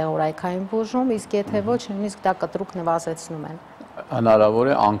նաեւ դեղորայքային բուժում, իսկ եթե ոչ, նույնիսկ դա կտրուկ նվազեցնում են։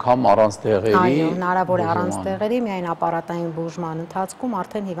 Հնարավոր է անգամ առանց դեղերի։ Այո, հնարավոր է առանց դեղերի, միայն ապարատային բուժման ընթացքում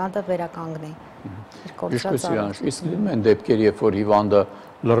արդեն հիվանդը վերականգնի։ Բժշկուհի Սիրանուշ, իսկ լինում են դեպքեր, երբ որ հիվանդը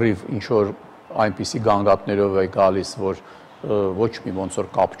լրիվ ինչ որ այնպիսի գանգատներով է գալիս, որ ոչ մի ոնց որ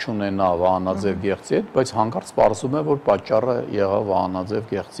կապ չունենա վահանաձև գեղձի հետ, բայց հանկարծ պարզվում է, որ պատճառը եղավ վահանաձև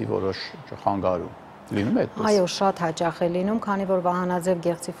գեղձի որոշ խանգարում։ Լինում է այդպես։ Այո, շատ հաճախ է լինում, քանի որ վահանաձև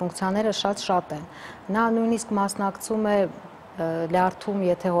գեղձի ֆունկցիաները շատ են։ Նա նույնիսկ մասնակցում է լյարդում,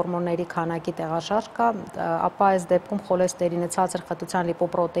 եթե հորմոնների քանակի տեղաշարժ կա, ապա այս դեպքում խոլեստերինը ցածր խտության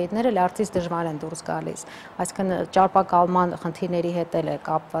լիպոպրոտեինները լյարդից դժվար են դուրս գալիս։ Այսինքն ճարպակալման խնդիրների հետ էլ է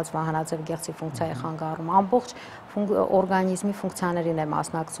կապված վահանաձև գեղձի ֆունկցիայի խանգարում։ Ամբողջ օրգանիզմի ֆունկցիաներին է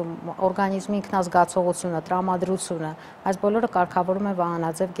մասնակցում, օրգանիզմի ինքնազգացողությունը, տրամադրությունը, այս բոլորը կարգավորում է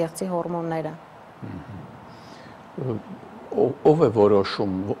վահանաձև գեղձի հորմոնները։ Ով է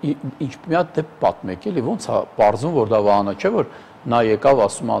որոշում, ինչ մի հատ դեպք պատմեք, էլի ոնց է պարզվում, որ դա վահանա չէ, որ նա եկավ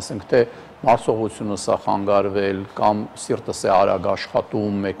ասում ասենք, թե մարսողությունը սա խանգարվել կամ սիրտս է արագ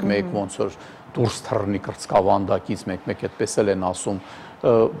աշխատում, մեկ-մեկ ոնց որ դուրս թռնի կրծքավանդակից, մեկ-մեկ այդպես էլ են ասում,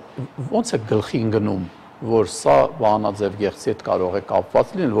 ոնց է գլխին գնում, որ սա վահանաձև գեղձի հետ կարող է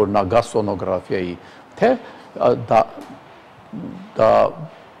կապված լինել, որ նա գա սոնոգրաֆիայի, թե դա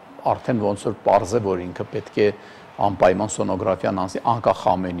արդեն ոնց որ պարզ է, որ ինքը պետք է անպայման սոնոգրաֆիան անցնի անկախ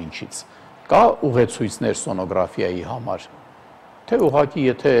ամեն ինչից։ Կա ուղեցույցներ սոնոգրաֆիայի համար, թե ուղղակի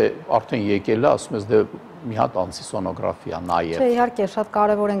եթե արդեն եկել է, ասում ես դե մի հատ անցի սոնոգրաֆիա նաև։ Չէ, իհարկե, շատ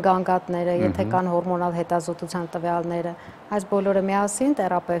կարևոր են գանգատները, եթե կան հորմոնալ հետազոտության տվյալները, այս բոլորը միասին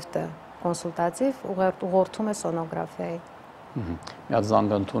թերապևտը կոնսուլտատիվ ուղղորդում է սոնոգրաֆիայի։ Մի հատ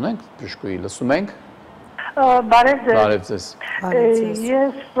զանգ ընդունենք, բժշկուհի, լսում ենք։ Բարև ձեզ։ Բարև ձեզ։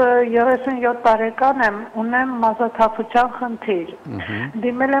 Ես 37 տարեկան եմ, ունեմ մազաթափության խնդիր։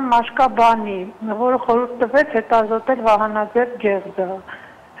 Դիմել եմ մաշկաբանի, որը խորհուրդ տվեց հետազոտել վահանաձև գեղձը։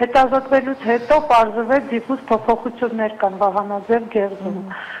 Հետազոտվելուց հետո պարզվեց դիֆուզ փոփոխություններ կան վահանաձև գեղձում։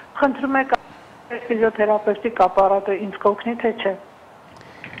 Խնդրում եք ֆիզիոթերապևտիկ ապարատը ինձ կօգնի, թե չէ։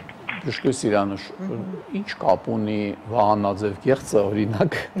 Բժշկուհի Սիրանուշ, ինչ կապ ունի վահանաձև գեղձը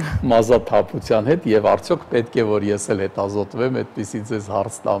օրինակ մազաթափության հետ եւ արդյոք պետք է որ ես էլ հետազոտվեմ, այդպեսի ձեզ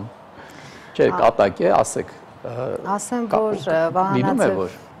հարց տամ։ Չէ, կատակ է, ասեք։ Ասեմ, որ վահանաձև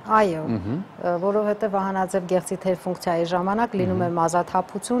Այո, որովհետև վահանաձև գեղձի թերֆունկցիայի ժամանակ լինում է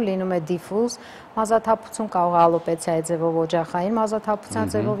մազաթափություն, լինում է դիֆուզ մազաթափություն, կարող է ալոպեցիայի ձևով օջախային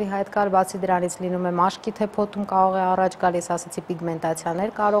մազաթափության ձևով ի հայտ գալ, բացի դրանից լինում է մաշկի թեփոթում կարող է առաջ գալիս, ասեցի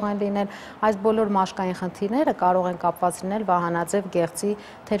պիգմենտացիաներ կարող են լինել, այս բոլոր մաշկային խնդիրները կարող են կապված լինել վահանաձև գեղձի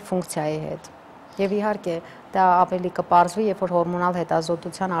թերֆունկցիայի հետ։ Եվ իհարկե դա ավելի կպարզվի, երբ որ հորմոնալ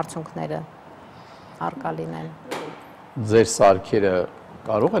հետազոտության արդյունքները առկա լինեն։ Ձեր սարքերը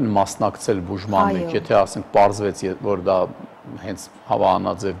կարող են մասնակցել բուժման մեջ, եթե ասենք պարզվեց, որ դա հենց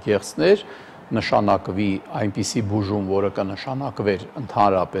վահանաձև գեղձներ, նշանակվի այնպիսի բուժում, որը կնշանակվեր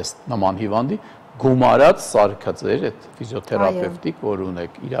ընդհանրապես նման հիվանդի, գումարած սարքը ձեր այդ ֆիզիոթերապևտիկ, որ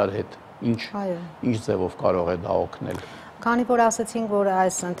ունեք իրար հետ, ինչ ձևով կարող է դա օգնել։ Քանի որ ասացինք, որ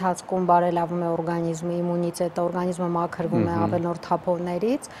այս ընթացքում բարելավում է օրգանիզմի իմունիտետը, օրգանիզմը մաքրվում է ավելորդ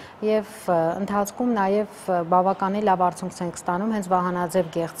թափոններից եւ ընթացքում նաեւ բավականին լավ արդյունքներ ենք ստանում հենց վահանաձև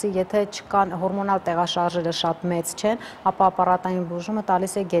գեղձի, եթե չկան հորմոնալ տեղաշարժերը շատ մեծ չեն, ապա ապարատային բուժումը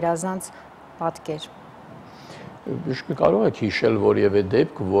տալիս է գերազանց պատկեր։ Իսկ կարող եք հիշել որևէ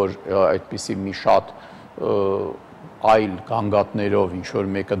դեպք, որ այդպիսի մի շատ այլ գանգատներով ինչ-որ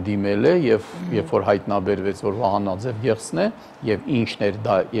մեկը դիմել է և երբ որ հայտնաբերվեց, որ վահանաձև գեղձն է և ինչն էր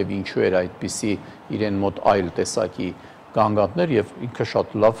դա և ինչու էր այդպիսի իրեն մոտ այլ տեսակի գանգատներ և ինքը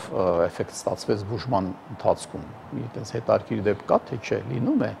շատ լավ էֆեկտ ստացվեց բուժման ընթացքում։ Այդպես հետաքրքիր դեպք կա, թե չէ,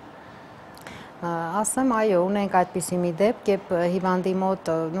 լինում է։ Ասեմ, այո, ունենք այդպիսի մի դեպք, երբ հիվանդի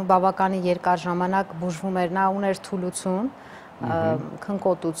մոտ բավականին երկար ժամանակ բուժվում էր, նա ուներ թուլություն,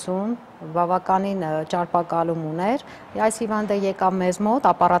 քնկոտություն, բավականին ճարպակալում ուներ, այս հիվանդը եկավ մեզ մոտ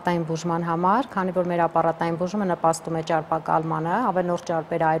ապարատային բուժման համար, քանի որ մեր ապարատային բուժումը նպաստում է ճարպակալմանը, ավելորդ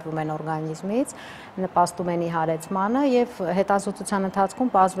ճարպերը այրվում են օրգանիզմից, նպաստում են իհարեցմանը և հետազոտության ընթացքում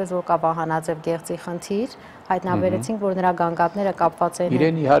պարզվեց, որ կա վահանաձև գեղձի խնդիր, հայտնաբերեցինք, որ նրա գանգատները կապված են։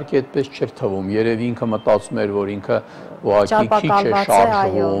 Իրեն իհարկե այդպես չէր թվում, երևի ինքը մտածում էր, որ ինքը ուղղակի քիչ է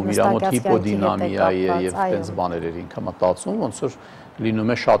շարժվում, իր մոտ հիպոդինամիա է և այդպես բաներ էր ինքը մտածում, ոնց որ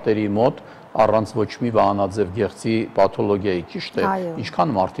լինում է շատերի մոտ առանց ոչ մի վահանաձև գեղձի պաթոլոգիայի, ճիշտ է,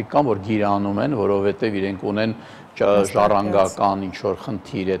 ինչքան մարդիկ կան, որ գիրանում են, որովհետև իրենք ունեն ժառանգական ինչ-որ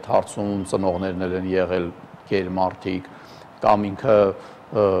խնդիր այդ հարցում, ծնողներն են եղել գեր մարդիկ, կամ ինքը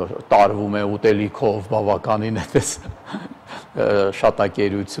տարվում է ուտելիքով, բավականին այդպես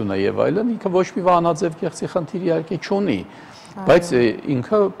շատակերությունը եւ այլն, ինքը ոչ մի վահանաձև գեղձի խնդիր իհարկե չունի, բայց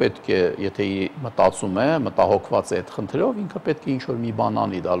ինքը պետք է, եթե մտածում է, մտահոգված է այդ խնդրով, ինքը պետք է ինչ-որ մի բան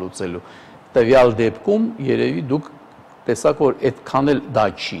անի դա լուծելու։ Տվյալ դեպքում երևի դուք տեսաք, որ այդքան էլ դա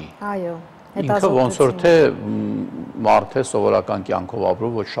չի։ Այո, ինքը ոնց որ թե մարդ է սովորական կյանքով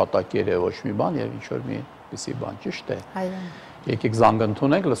ապրում, ոչ շատակեր է, ոչ մի բան եւ ինչ-որ մի պիսի բան, ճիշտ է։ Այո։ Եկեք զանգ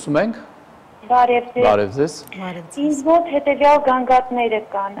ընդունենք, լսում ենք։ Բարև ձեզ։ Ինձ մոտ հետևյալ գանգատները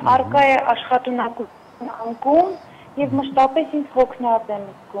կան, արկա է աշխատունակություն անկում և մշտապես ինձ հոգնած եմ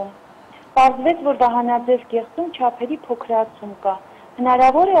զգում։ Պարզվեց, որ վահանաձև գեղձում չափերի փոքրացում կա։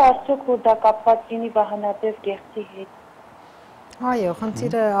 Հնարավոր է արդյոք, որ դա կապված լինի վահանաձև գեղձի հետ։ Այո,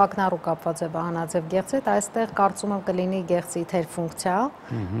 խնդիրը ակնառու կապված է վահանաձև գեղձի հետ, այստեղ կարծում եմ կլինի գեղձի թերֆունկցիա,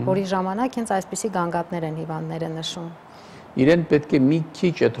 որի ժամանակ հենց այսպիսի գանգատներ են հիվանդները նշում։ Իրեն պետք է մի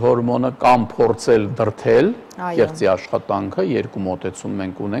քիչ այդ հորմոնը կամ փորձել դրթել, գեղձի աշխատանքը, երկու մոտեցում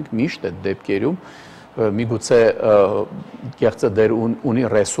մենք ունենք միշտ այդ դեպքերում, միգուցե գեղձը դեռ ունի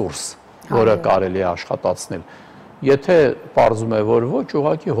ռեսուրս, որը կարելի է աշխատացնել։ Եթե պարզում է, որ ոչ,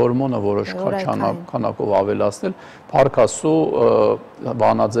 ուղղակի հորմոնը որոշ քանակով ավելացնել, փառքաստու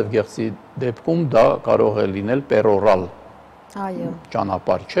վահանաձև գեղձի դեպքում դա կարող է լինել պերորալ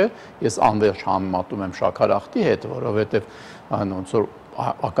ճանապարհ չէ, ես անվերջ համեմատում եմ շաքարախտի հետ, որովհետև ոնց որ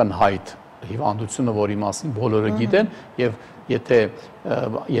ակնհայտ հիվանդությունը, որի մասին բոլորը գիտեն, եւ եթե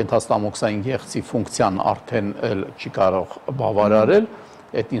ենթաստամոքսային գեղձի ֆունկցիան արդեն չի կարող բավարարել,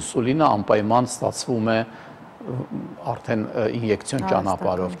 այդ ինսուլինը անպայման ստացվում է արդեն ինյեկցիոն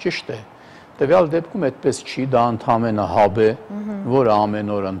ճանապարհով, ճիշտ է։ Տվյալ դեպքում այդպես չի, դա ընդհանրապես հաբ է, որը ամեն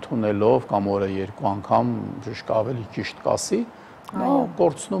օր ընդունելով կամ օրը երկու անգամ բժիշկը ավելի ճիշտ կասի,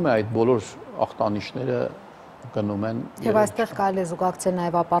 կորցնում է այդ բոլոր ախտանիշները գնում են։ Եվ այստեղ կարելի է զուգակցել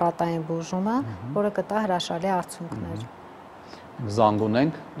նաև ապարատային բուժումը, որը կտա հրաշալի արդյունքներ։ Զանգ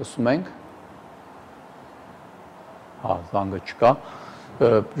ունենք, լսում ենք։ Հա, զանգը չկա։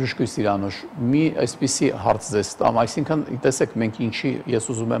 Բժշկուհի Սիրանուշ, մի այսպիսի հարց ձեզ տամ, այսինքն տեսեք մենք ինչի ես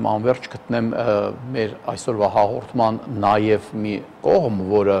ուզում եմ անվերջ գտնեմ մեր այսօրվա հաղորդման նաև մի կողմ,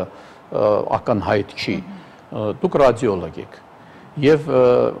 որը ակնհայտ չի, դուք ռադիոլոգ եք եւ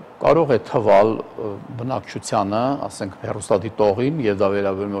կարող է թվալ բնակչությանը, ասենք հեռուստադիտողին եւ դա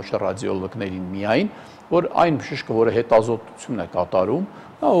վերաբերում է ոչ ռադիոլոգներին միայն, որ այն բժիշկը, որը հետազոտություն է կատարում,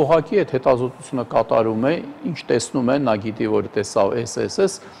 Նա ուղղակի այդ հետազոտությունը կատարում է, ինչ տեսնում է, նա գիտի, որ տեսավ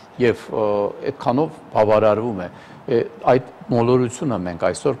SSS եւ այդքանով բավարարվում է։ Այդ մոլորությունը մենք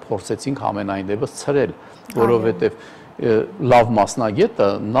այսօր փորձեցինք ամենայն դեպս ցրել, որովհետեւ լավ մասնագետը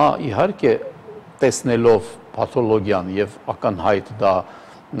նա իհարկե տեսնելով պաթոլոգիան եւ ակնհայտ դա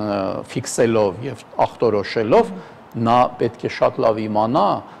ֆիքսելով եւ ախտորոշելով նա պետք է շատ լավ իմանա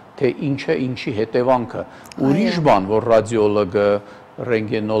թե ինչ է ինչի հետևանքը ուրիշ բան որ ռադիոլոգը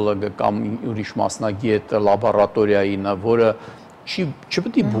ռենտգենոլոգը կամ ուրիշ մասնագետ լաբորատորիայինը որը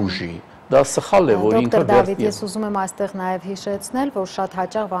չպետք է բուժի դա սխալ է որ ինքը Դոկտոր Դավիթ, ես ուզում եմ այստեղ նաև հիշեցնել, որ շատ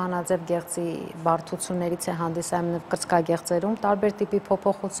հաճախ Վահանաձև գեղձի բարդություններից է հանդիսանում կրծքագեղձերում տարբեր տիպի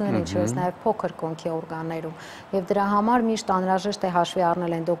փոփոխություններ, ինչպես նաև փոքր կոնքի օրգաններում, եւ դրա համար միշտ անհրաժեշտ է հաշվի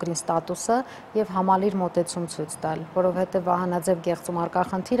առնել էնդոկրին ստատուսը եւ համալիր մոտեցում ցույց տալ, որովհետեւ Վահանաձև գեղձում արկա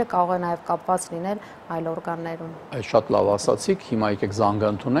խնդիրը կարող է նաև կապված լինել այլ օրգաններում։ Այդ շատ լավ ասացիք, հիմա եկեք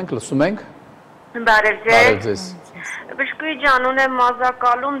զանգանք ունենք, լսում ենք։ Բարև ձեզ։ Բժշկուհի ջան, ունեմ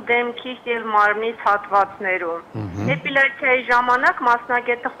մազակալում դեմքիս եւ մարմնիս հատվածներում։ Էպիլյացիայի ժամանակ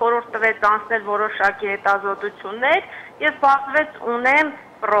մասնագետը խորհուրդ տվեց անցնել որոշակի հետազոտություններ եւ բացվեց ունեմ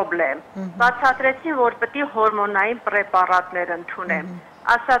պրոբլեմ։ Բացատրեցին, որ պետք է հորմոնային պրեպարատներ ընդունեմ։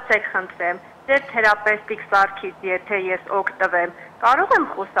 Ասացեք, խնդրեմ, ձեր թերապևտիկ սարքից, եթե ես օգտվեմ, կարող եմ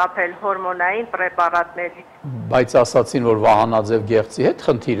խուսափել հորմոնային պրեպարատներից։ Բայց ասացին, որ Վահանաձև գեղձի հետ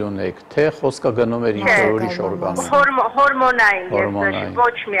խնդիր ունեք, թե խոսքը գնում էր ինչ ուրիշ օրգանում։ Հորմոնային,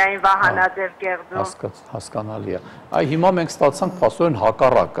 ոչ միայն Վահանաձև գեղձում։ Հասկանալի է։ Այ հիմա մենք ստացանք փաստորեն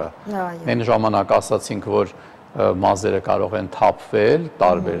հակառակը։ Այն ժամանակ ասացինք, որ մազերը կարող են թափվել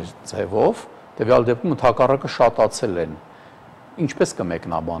տարբեր ձևով, տվյալ դեպքում հակառակը շատացել են։ Ինչպես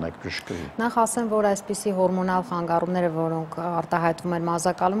կմեկնաբանեք բժշկուհի։ Նախ ասեմ, որ այսպիսի հորմոնալ խանգարումները, որոնք արտահայտվում են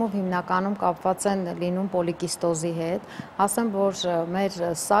մազակալումով, հիմնականում կապված են լինում պոլիկիստոզի հետ։ Ասեմ, որ մեր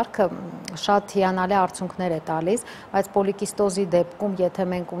սարքը շատ հիանալի արդյունքներ է տալիս, բայց պոլիկիստոզի դեպքում, եթե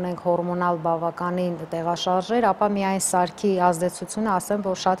մենք ունենք հորմոնալ բավականին տեղաշարժեր, ապա միայն սարքի ազդեցությունը ասեմ,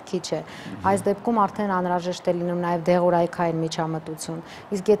 որ շատ քիչ է։ Այս դեպքում արդեն անհրաժեշտ է լինում նաև դեղորայքային միջամտություն։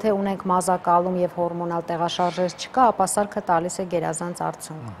 Իսկ եթե ունենք մազակալում եւ հորմոնալ տեղաշարժեր չկա, ապա սարքը տալիս է գերազանց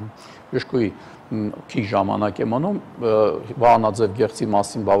արդյունք։ Բժշկուհի, քիչ ժամանակ է մնում, Վահանաձև գեղձի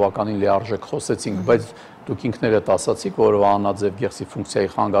մասին բավականին լիարժեք խոսեցինք, բայց դուք ինքներդ ասացիք, որ Վահանաձև գեղձի ֆունկցիայի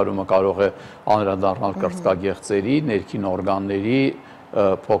խանգարումը կարող է անդրադառնալ կրծքագեղձերի, ներքին օրգանների,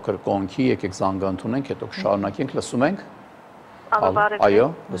 փոքր կոնքի, եկեք զանգանք ունենք, հետո կշարունակենք, լսում ենք։ Այո,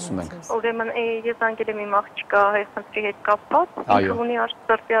 լսում ենք։ Ուրեմն ես զանգել եմ իմ աղջկա խնդրի հետ կապված, ինքը ունի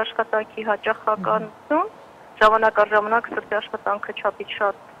սրտի աշխատանքի հաճախականություն, ժամանակ առ ժամանակ սրտի աշխատանքը չափից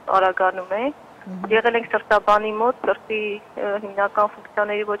շատ արագանում է։ Եղել ենք սրտաբանի մոտ, սրտի հիմնական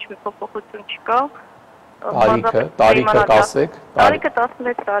ֆունկցիաների ոչ մի փոփոխություն չկա։ Տարիքը կասեք։ Տարիքը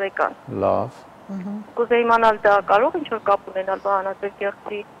 16 տարեկան։ Լավ։ Կուզեի իմանալ դա կարող ինչ որ կապ ունենալ Վահանաձև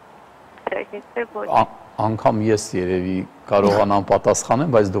գեղձի հետ, ոչ։ Անգամ ես երևի կարողանամ պատասխանեմ,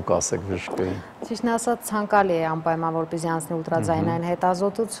 բայց դուք ասեք բժշկուհի։ Ճիշտն ասած ցանկալի է անպայման որպեսզի անցնի ուլտրաձայնային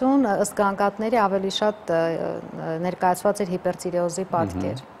հետազոտություն, ըստ գանգատների ավելի շատ ներկայացված էր հիպերտիրեոզի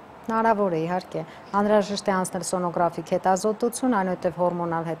պատկեր։ Հնարավոր է իհարկե, անհրաժեշտ է անցնել սոնոգրաֆիկ հետազոտություն, այնուհետև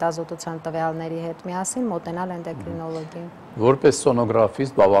հորմոնալ հետազոտության տվյալների հետ միասին մոտենալ էնդոկրինոլոգին։ Որպես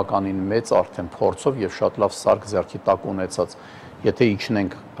սոնոգրաֆիստ բավականին մեծ արդեն փորձով եւ շատ լավ սարք ձեռքի տակ ունեցած, եթե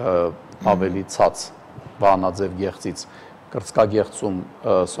իջնենք ավելի ցած Վահանաձև գեղձից կրծքագեղձում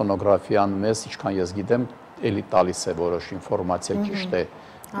սոնոգրաֆիան մեզ, ինչքան ես գիտեմ, էլի տալիս է որոշ ինֆորմացիա, ճիշտ է։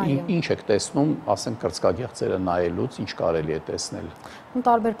 Ինչ եք տեսնում, ասենք կրծքագեղձերը նայելուց, ինչ կարելի է տեսնել։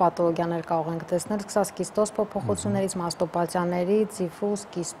 Տարբեր պաթոլոգիաներ կարող ենք տեսնել, սկսած կիստոզ փոփոխություններից, մաստոպաթիաներից, դիֆուզ,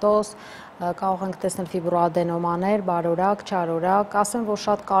 կիստոզ, կարող ենք տեսնել ֆիբրոադենոմաներ, բարորակ, չարորակ, ասեմ, որ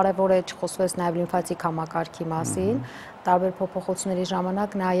շատ կարևոր է չխոսվեց նաև լիմֆատիկ համակարգի մասին, տարբեր փոփոխությունների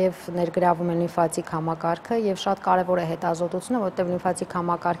ժամանակ նաև ներգրավում է լիմֆատիկ համակարգը եւ շատ կարեւոր է հետազոտությունը, որովհետեւ լիմֆատիկ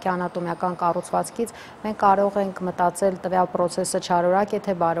համակարգի անատոմիական կառուցվածքից մենք կարող ենք մտածել տվյալ process-ը չարորակ է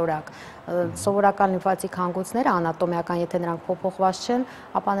թե բարորակ։ Սովորական լիմֆատիկ հանգույցները անատոմիական, եթե նրանք փոփոխված չեն,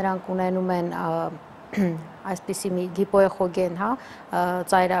 ապա նրանք ունենում են այսպիսի մի գիպոեխոգեն,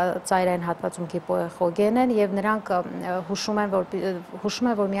 ծայրային հատվածում գիպոեխոգեն են եւ նրանք հուշում են,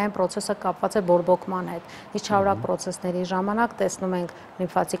 որ միայն process-ը կապված է բորբոքման հետ։ Իսկ չարորակ process-ների ժամանակ տեսնում ենք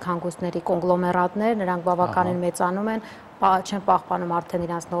լիմֆատիկ հանգույցների կոնգլոմերատներ, նրանք բավականին մեծանում են, չեն պահպանում արդեն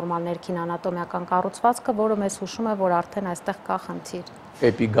իրենց նորմալ ներքին անատոմիական կառուցվածքը, որը մեզ հուշում է, որ արդեն այստեղ կա խնդիր։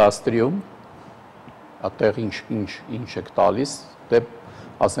 Էպիգաստրիում, այդտեղ ինչ եք տալիս, դե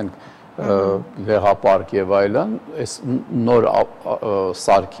ասենք լեղապարկ եւ այլն, այս նոր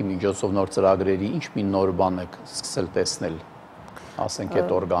սարքի միջոցով նոր ծրագրերի ինչ մի նոր բան եք սկսել տեսնել ասենք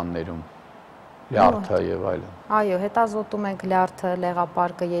այդ օրգաններում, լյարդը եւ այլն։ Այո, հետազոտում ենք լյարդը,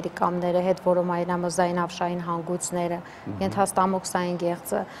 լեղապարկը, երիկամները, հետվորոմայինամզային հանգույցները, ենթաստամոքսային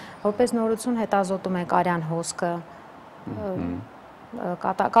գեղձը, որպես նորություն հետազոտում ենք արյան հոսքը,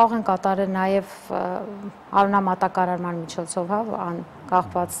 կարող են կատարել նաև արյունամատակարարման միջոցով,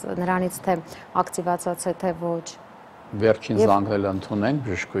 կախված նրանից թե ակտիվացած է թե ոչ։ Վերջին զանգվել ընդունենք,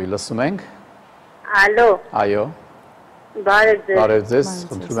 բժշկուհի, լսում ենք։ Ալո։ Այո։ Բարև ձեզ,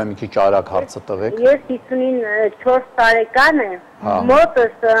 խնդրում եմ մի քիչ արագ հարցը տվեք։ Ես 54 տարեկան եմ,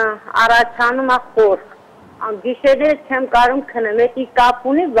 մոտս առաջանում է խորք։ Գիշերները չեմ կարող քնեմ, էդի կապ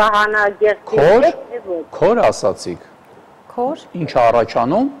ունի վահանագեղձի հետ թե ոչ։ Քոր ասացիք։ Քոր։ Ինչ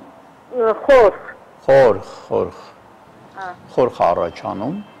առաջանում։ Խորխ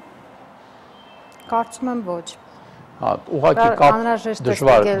առաջանում։ Կարծում եմ ոչ։ Ուղղակի կապ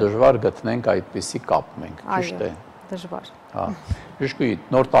դժվար գտնենք այդպիսի կապ մենք, ճիշտ է։ Դժվար։ Բժշկուհի,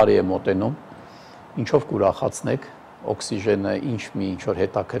 նոր տարի է մոտենում, ինչով կուրախացնեք, օքսիժենը ինչ-որ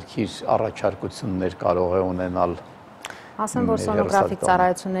հետաքրքիր առաջարկություններ կարող է ունենալ։ Ասեմ, որ սոնոգրաֆիկ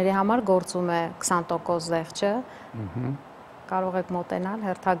ծառայությունների համար գործում է 20% զեղչը, կարող եք մոտենալ,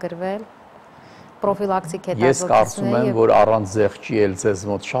 հերթագրվել, պրոֆիլակտիկ հետազոտությունների։ Ես կարծում եմ, որ առանց զեղչի էլ ձեզ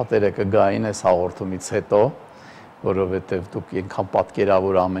մոտ շատերը կգային այս հաղորդումից հետո, որովհետև դուք այնքան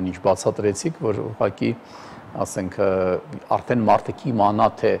պատկերավոր ամեն ինչ բացատրեցիք, որ ուղղակի ասենք արդեն մարդը կիմանա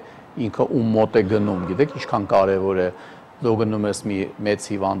թե ինքը ում մոտ է գնում, գիտեք ինչքան կարևոր է, դու գնում ես մի մեծ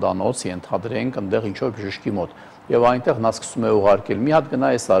հիվանդանոց, ենթադրենք, այնտեղ ինչ-որ բժշկի մոտ, եւ այնտեղ նա սկսում է ուղարկել, մի հատ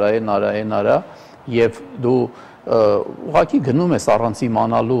գնա այս արա, եւ դու ուղղակի գնում ես առանց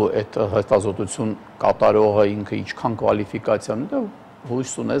իմանալու այդ հետազոտություն կատարողը ինքը ինչքան կվալիֆիկացիա ունի,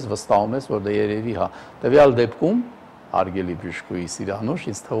 հույս ունես, վստահում ես, որ դա երևի հա։ Տվյալ դեպքում, հարգելի բժշկուհի Սիրանուշ,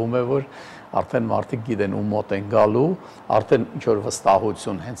 ինձ թվում է, որ արդեն մարդիկ գիտեն ում մոտ են գալու, արդեն ինչ-որ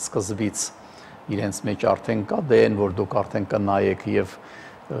վստահություն հենց սկզբից իրենց մեջ արդեն կա, դե են, որ դուք արդեն կնայեք եւ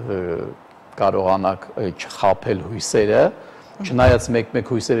կարողանաք չխաբել հույսերը, չնայած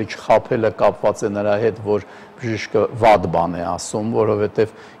մեկ-մեկ հույսերը չխաբելը կապված է նրա հետ, որ բժիշկը վատ բան է ասում,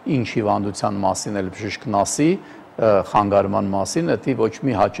 որովհետեւ ինչ հիվանդության մասին էլ բժիշկն ասի, խանգարման մասին, դա ոչ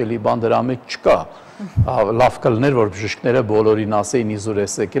մի հաճելի բան դրա մեջ չկա։ Լավ կլներ, որ բժիշկները բոլորին ասեին իզուր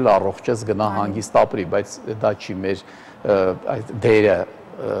ես եկել, առողջ ես, գնա հանգիստ ապրի, բայց դա չի մեր դերը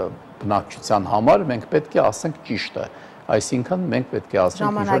բնակչության համար, մենք պետք է ասենք ճիշտը։ Այսինքն մենք պետք է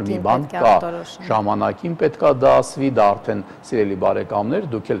ասենք, որ մի բան կա, ժամանակին պետք է դա ասվի, դա արդեն սիրելի բարեկամներ,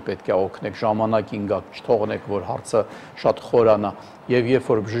 դուք էլ պետք է օգնեք ժամանակին գաք, չթողնեք, որ հարցը շատ խորանա, եւ երբ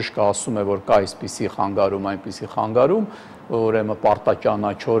որ բժիշկը ասում է, որ կա այսպիսի խանգարում, այնպիսի խանգարում, ուրեմն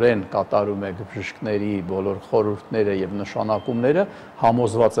պարտաճանաչորեն կատարում եք բժիշկների բոլոր խորհուրդները եւ նշանակումները,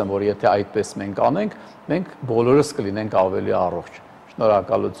 համոզված եմ, որ եթե այդպես մենք անենք, մենք բոլորս կլինենք ավելի առողջ։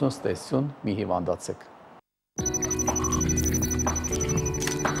 Շնորհակալություն, ստեսություն, մի հիվանդացեք։